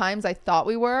at times I thought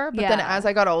we were, but then Yeah. as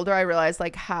I got older, I realized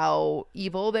like how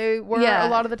evil they were Yeah. a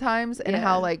lot of the times, and Yeah.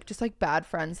 how like just like bad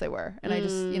friends they were. And I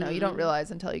just you don't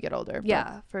realize until you get older. But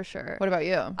Yeah, for sure. What about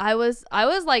you? I was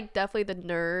like definitely the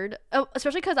nerd,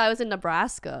 especially because I was in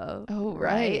Nebraska. Oh,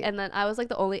 right. And then I was like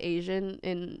the only Asian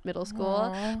in middle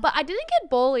school, Aw. but I didn't get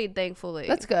bullied, thankfully.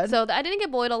 That's good. So I didn't get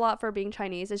bullied a lot for being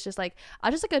Chinese. It's just like I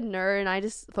was just like a nerd, and I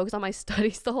just focused on my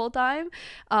studies the whole time.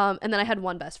 And then I had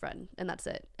one best friend, and that's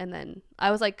it. And then I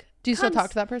was like, Do you still kinda talk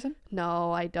to that person?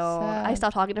 No, I don't. I Sad.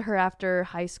 stopped talking to her after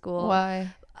high school. Why?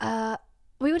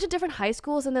 we went to different high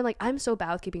schools, and then like I'm so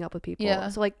bad with keeping up with people. Yeah.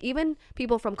 So like even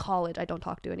people from college I don't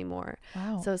talk to anymore.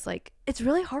 Wow. So it's like it's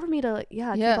really hard for me to keep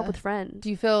up with friends. Do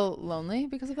you feel lonely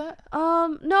because of that?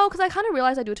 No, because I kind of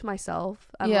realized I do it to myself.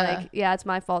 I'm Yeah. like, yeah, it's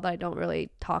my fault that I don't really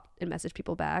talk and message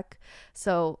people back.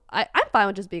 So I'm fine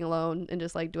with just being alone and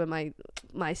just like doing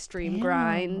my stream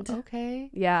grind. Okay.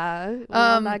 Yeah,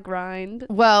 on that grind.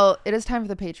 Well, it is time for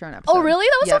the Patreon episode. Oh, really?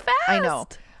 That was so fast. I know.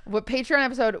 What Patreon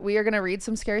episode, we are going to read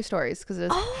some scary stories because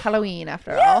it's Halloween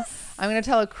after all. Yes. I'm going to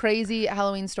tell a crazy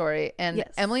Halloween story, and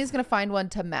Yes. Emily is going to find one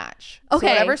to match. Okay.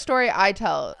 So whatever story I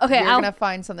tell, Okay, you're going to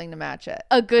find something to match it.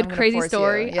 A good I'm gonna crazy force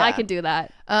story. you. Yeah. I can do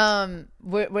that.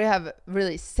 We have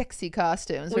really sexy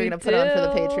costumes we're going to put on for the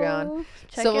Patreon.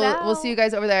 Check So it we'll see you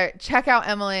guys over there. Check out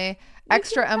Emily,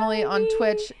 Extra Emily on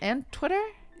Twitch and Twitter.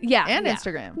 Yeah. And yeah.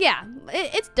 Instagram. Yeah.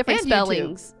 It's different And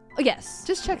spellings. Oh, yes.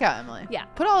 Just check out Emily. Yeah.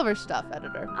 Put all of her stuff,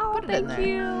 editor. Oh, Put it in thank there.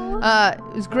 you.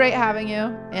 It was great having you.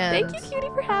 And Thank you, cutie,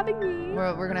 for having me.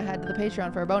 we're going to head to the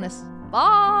Patreon for a bonus.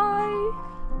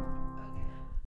 Bye.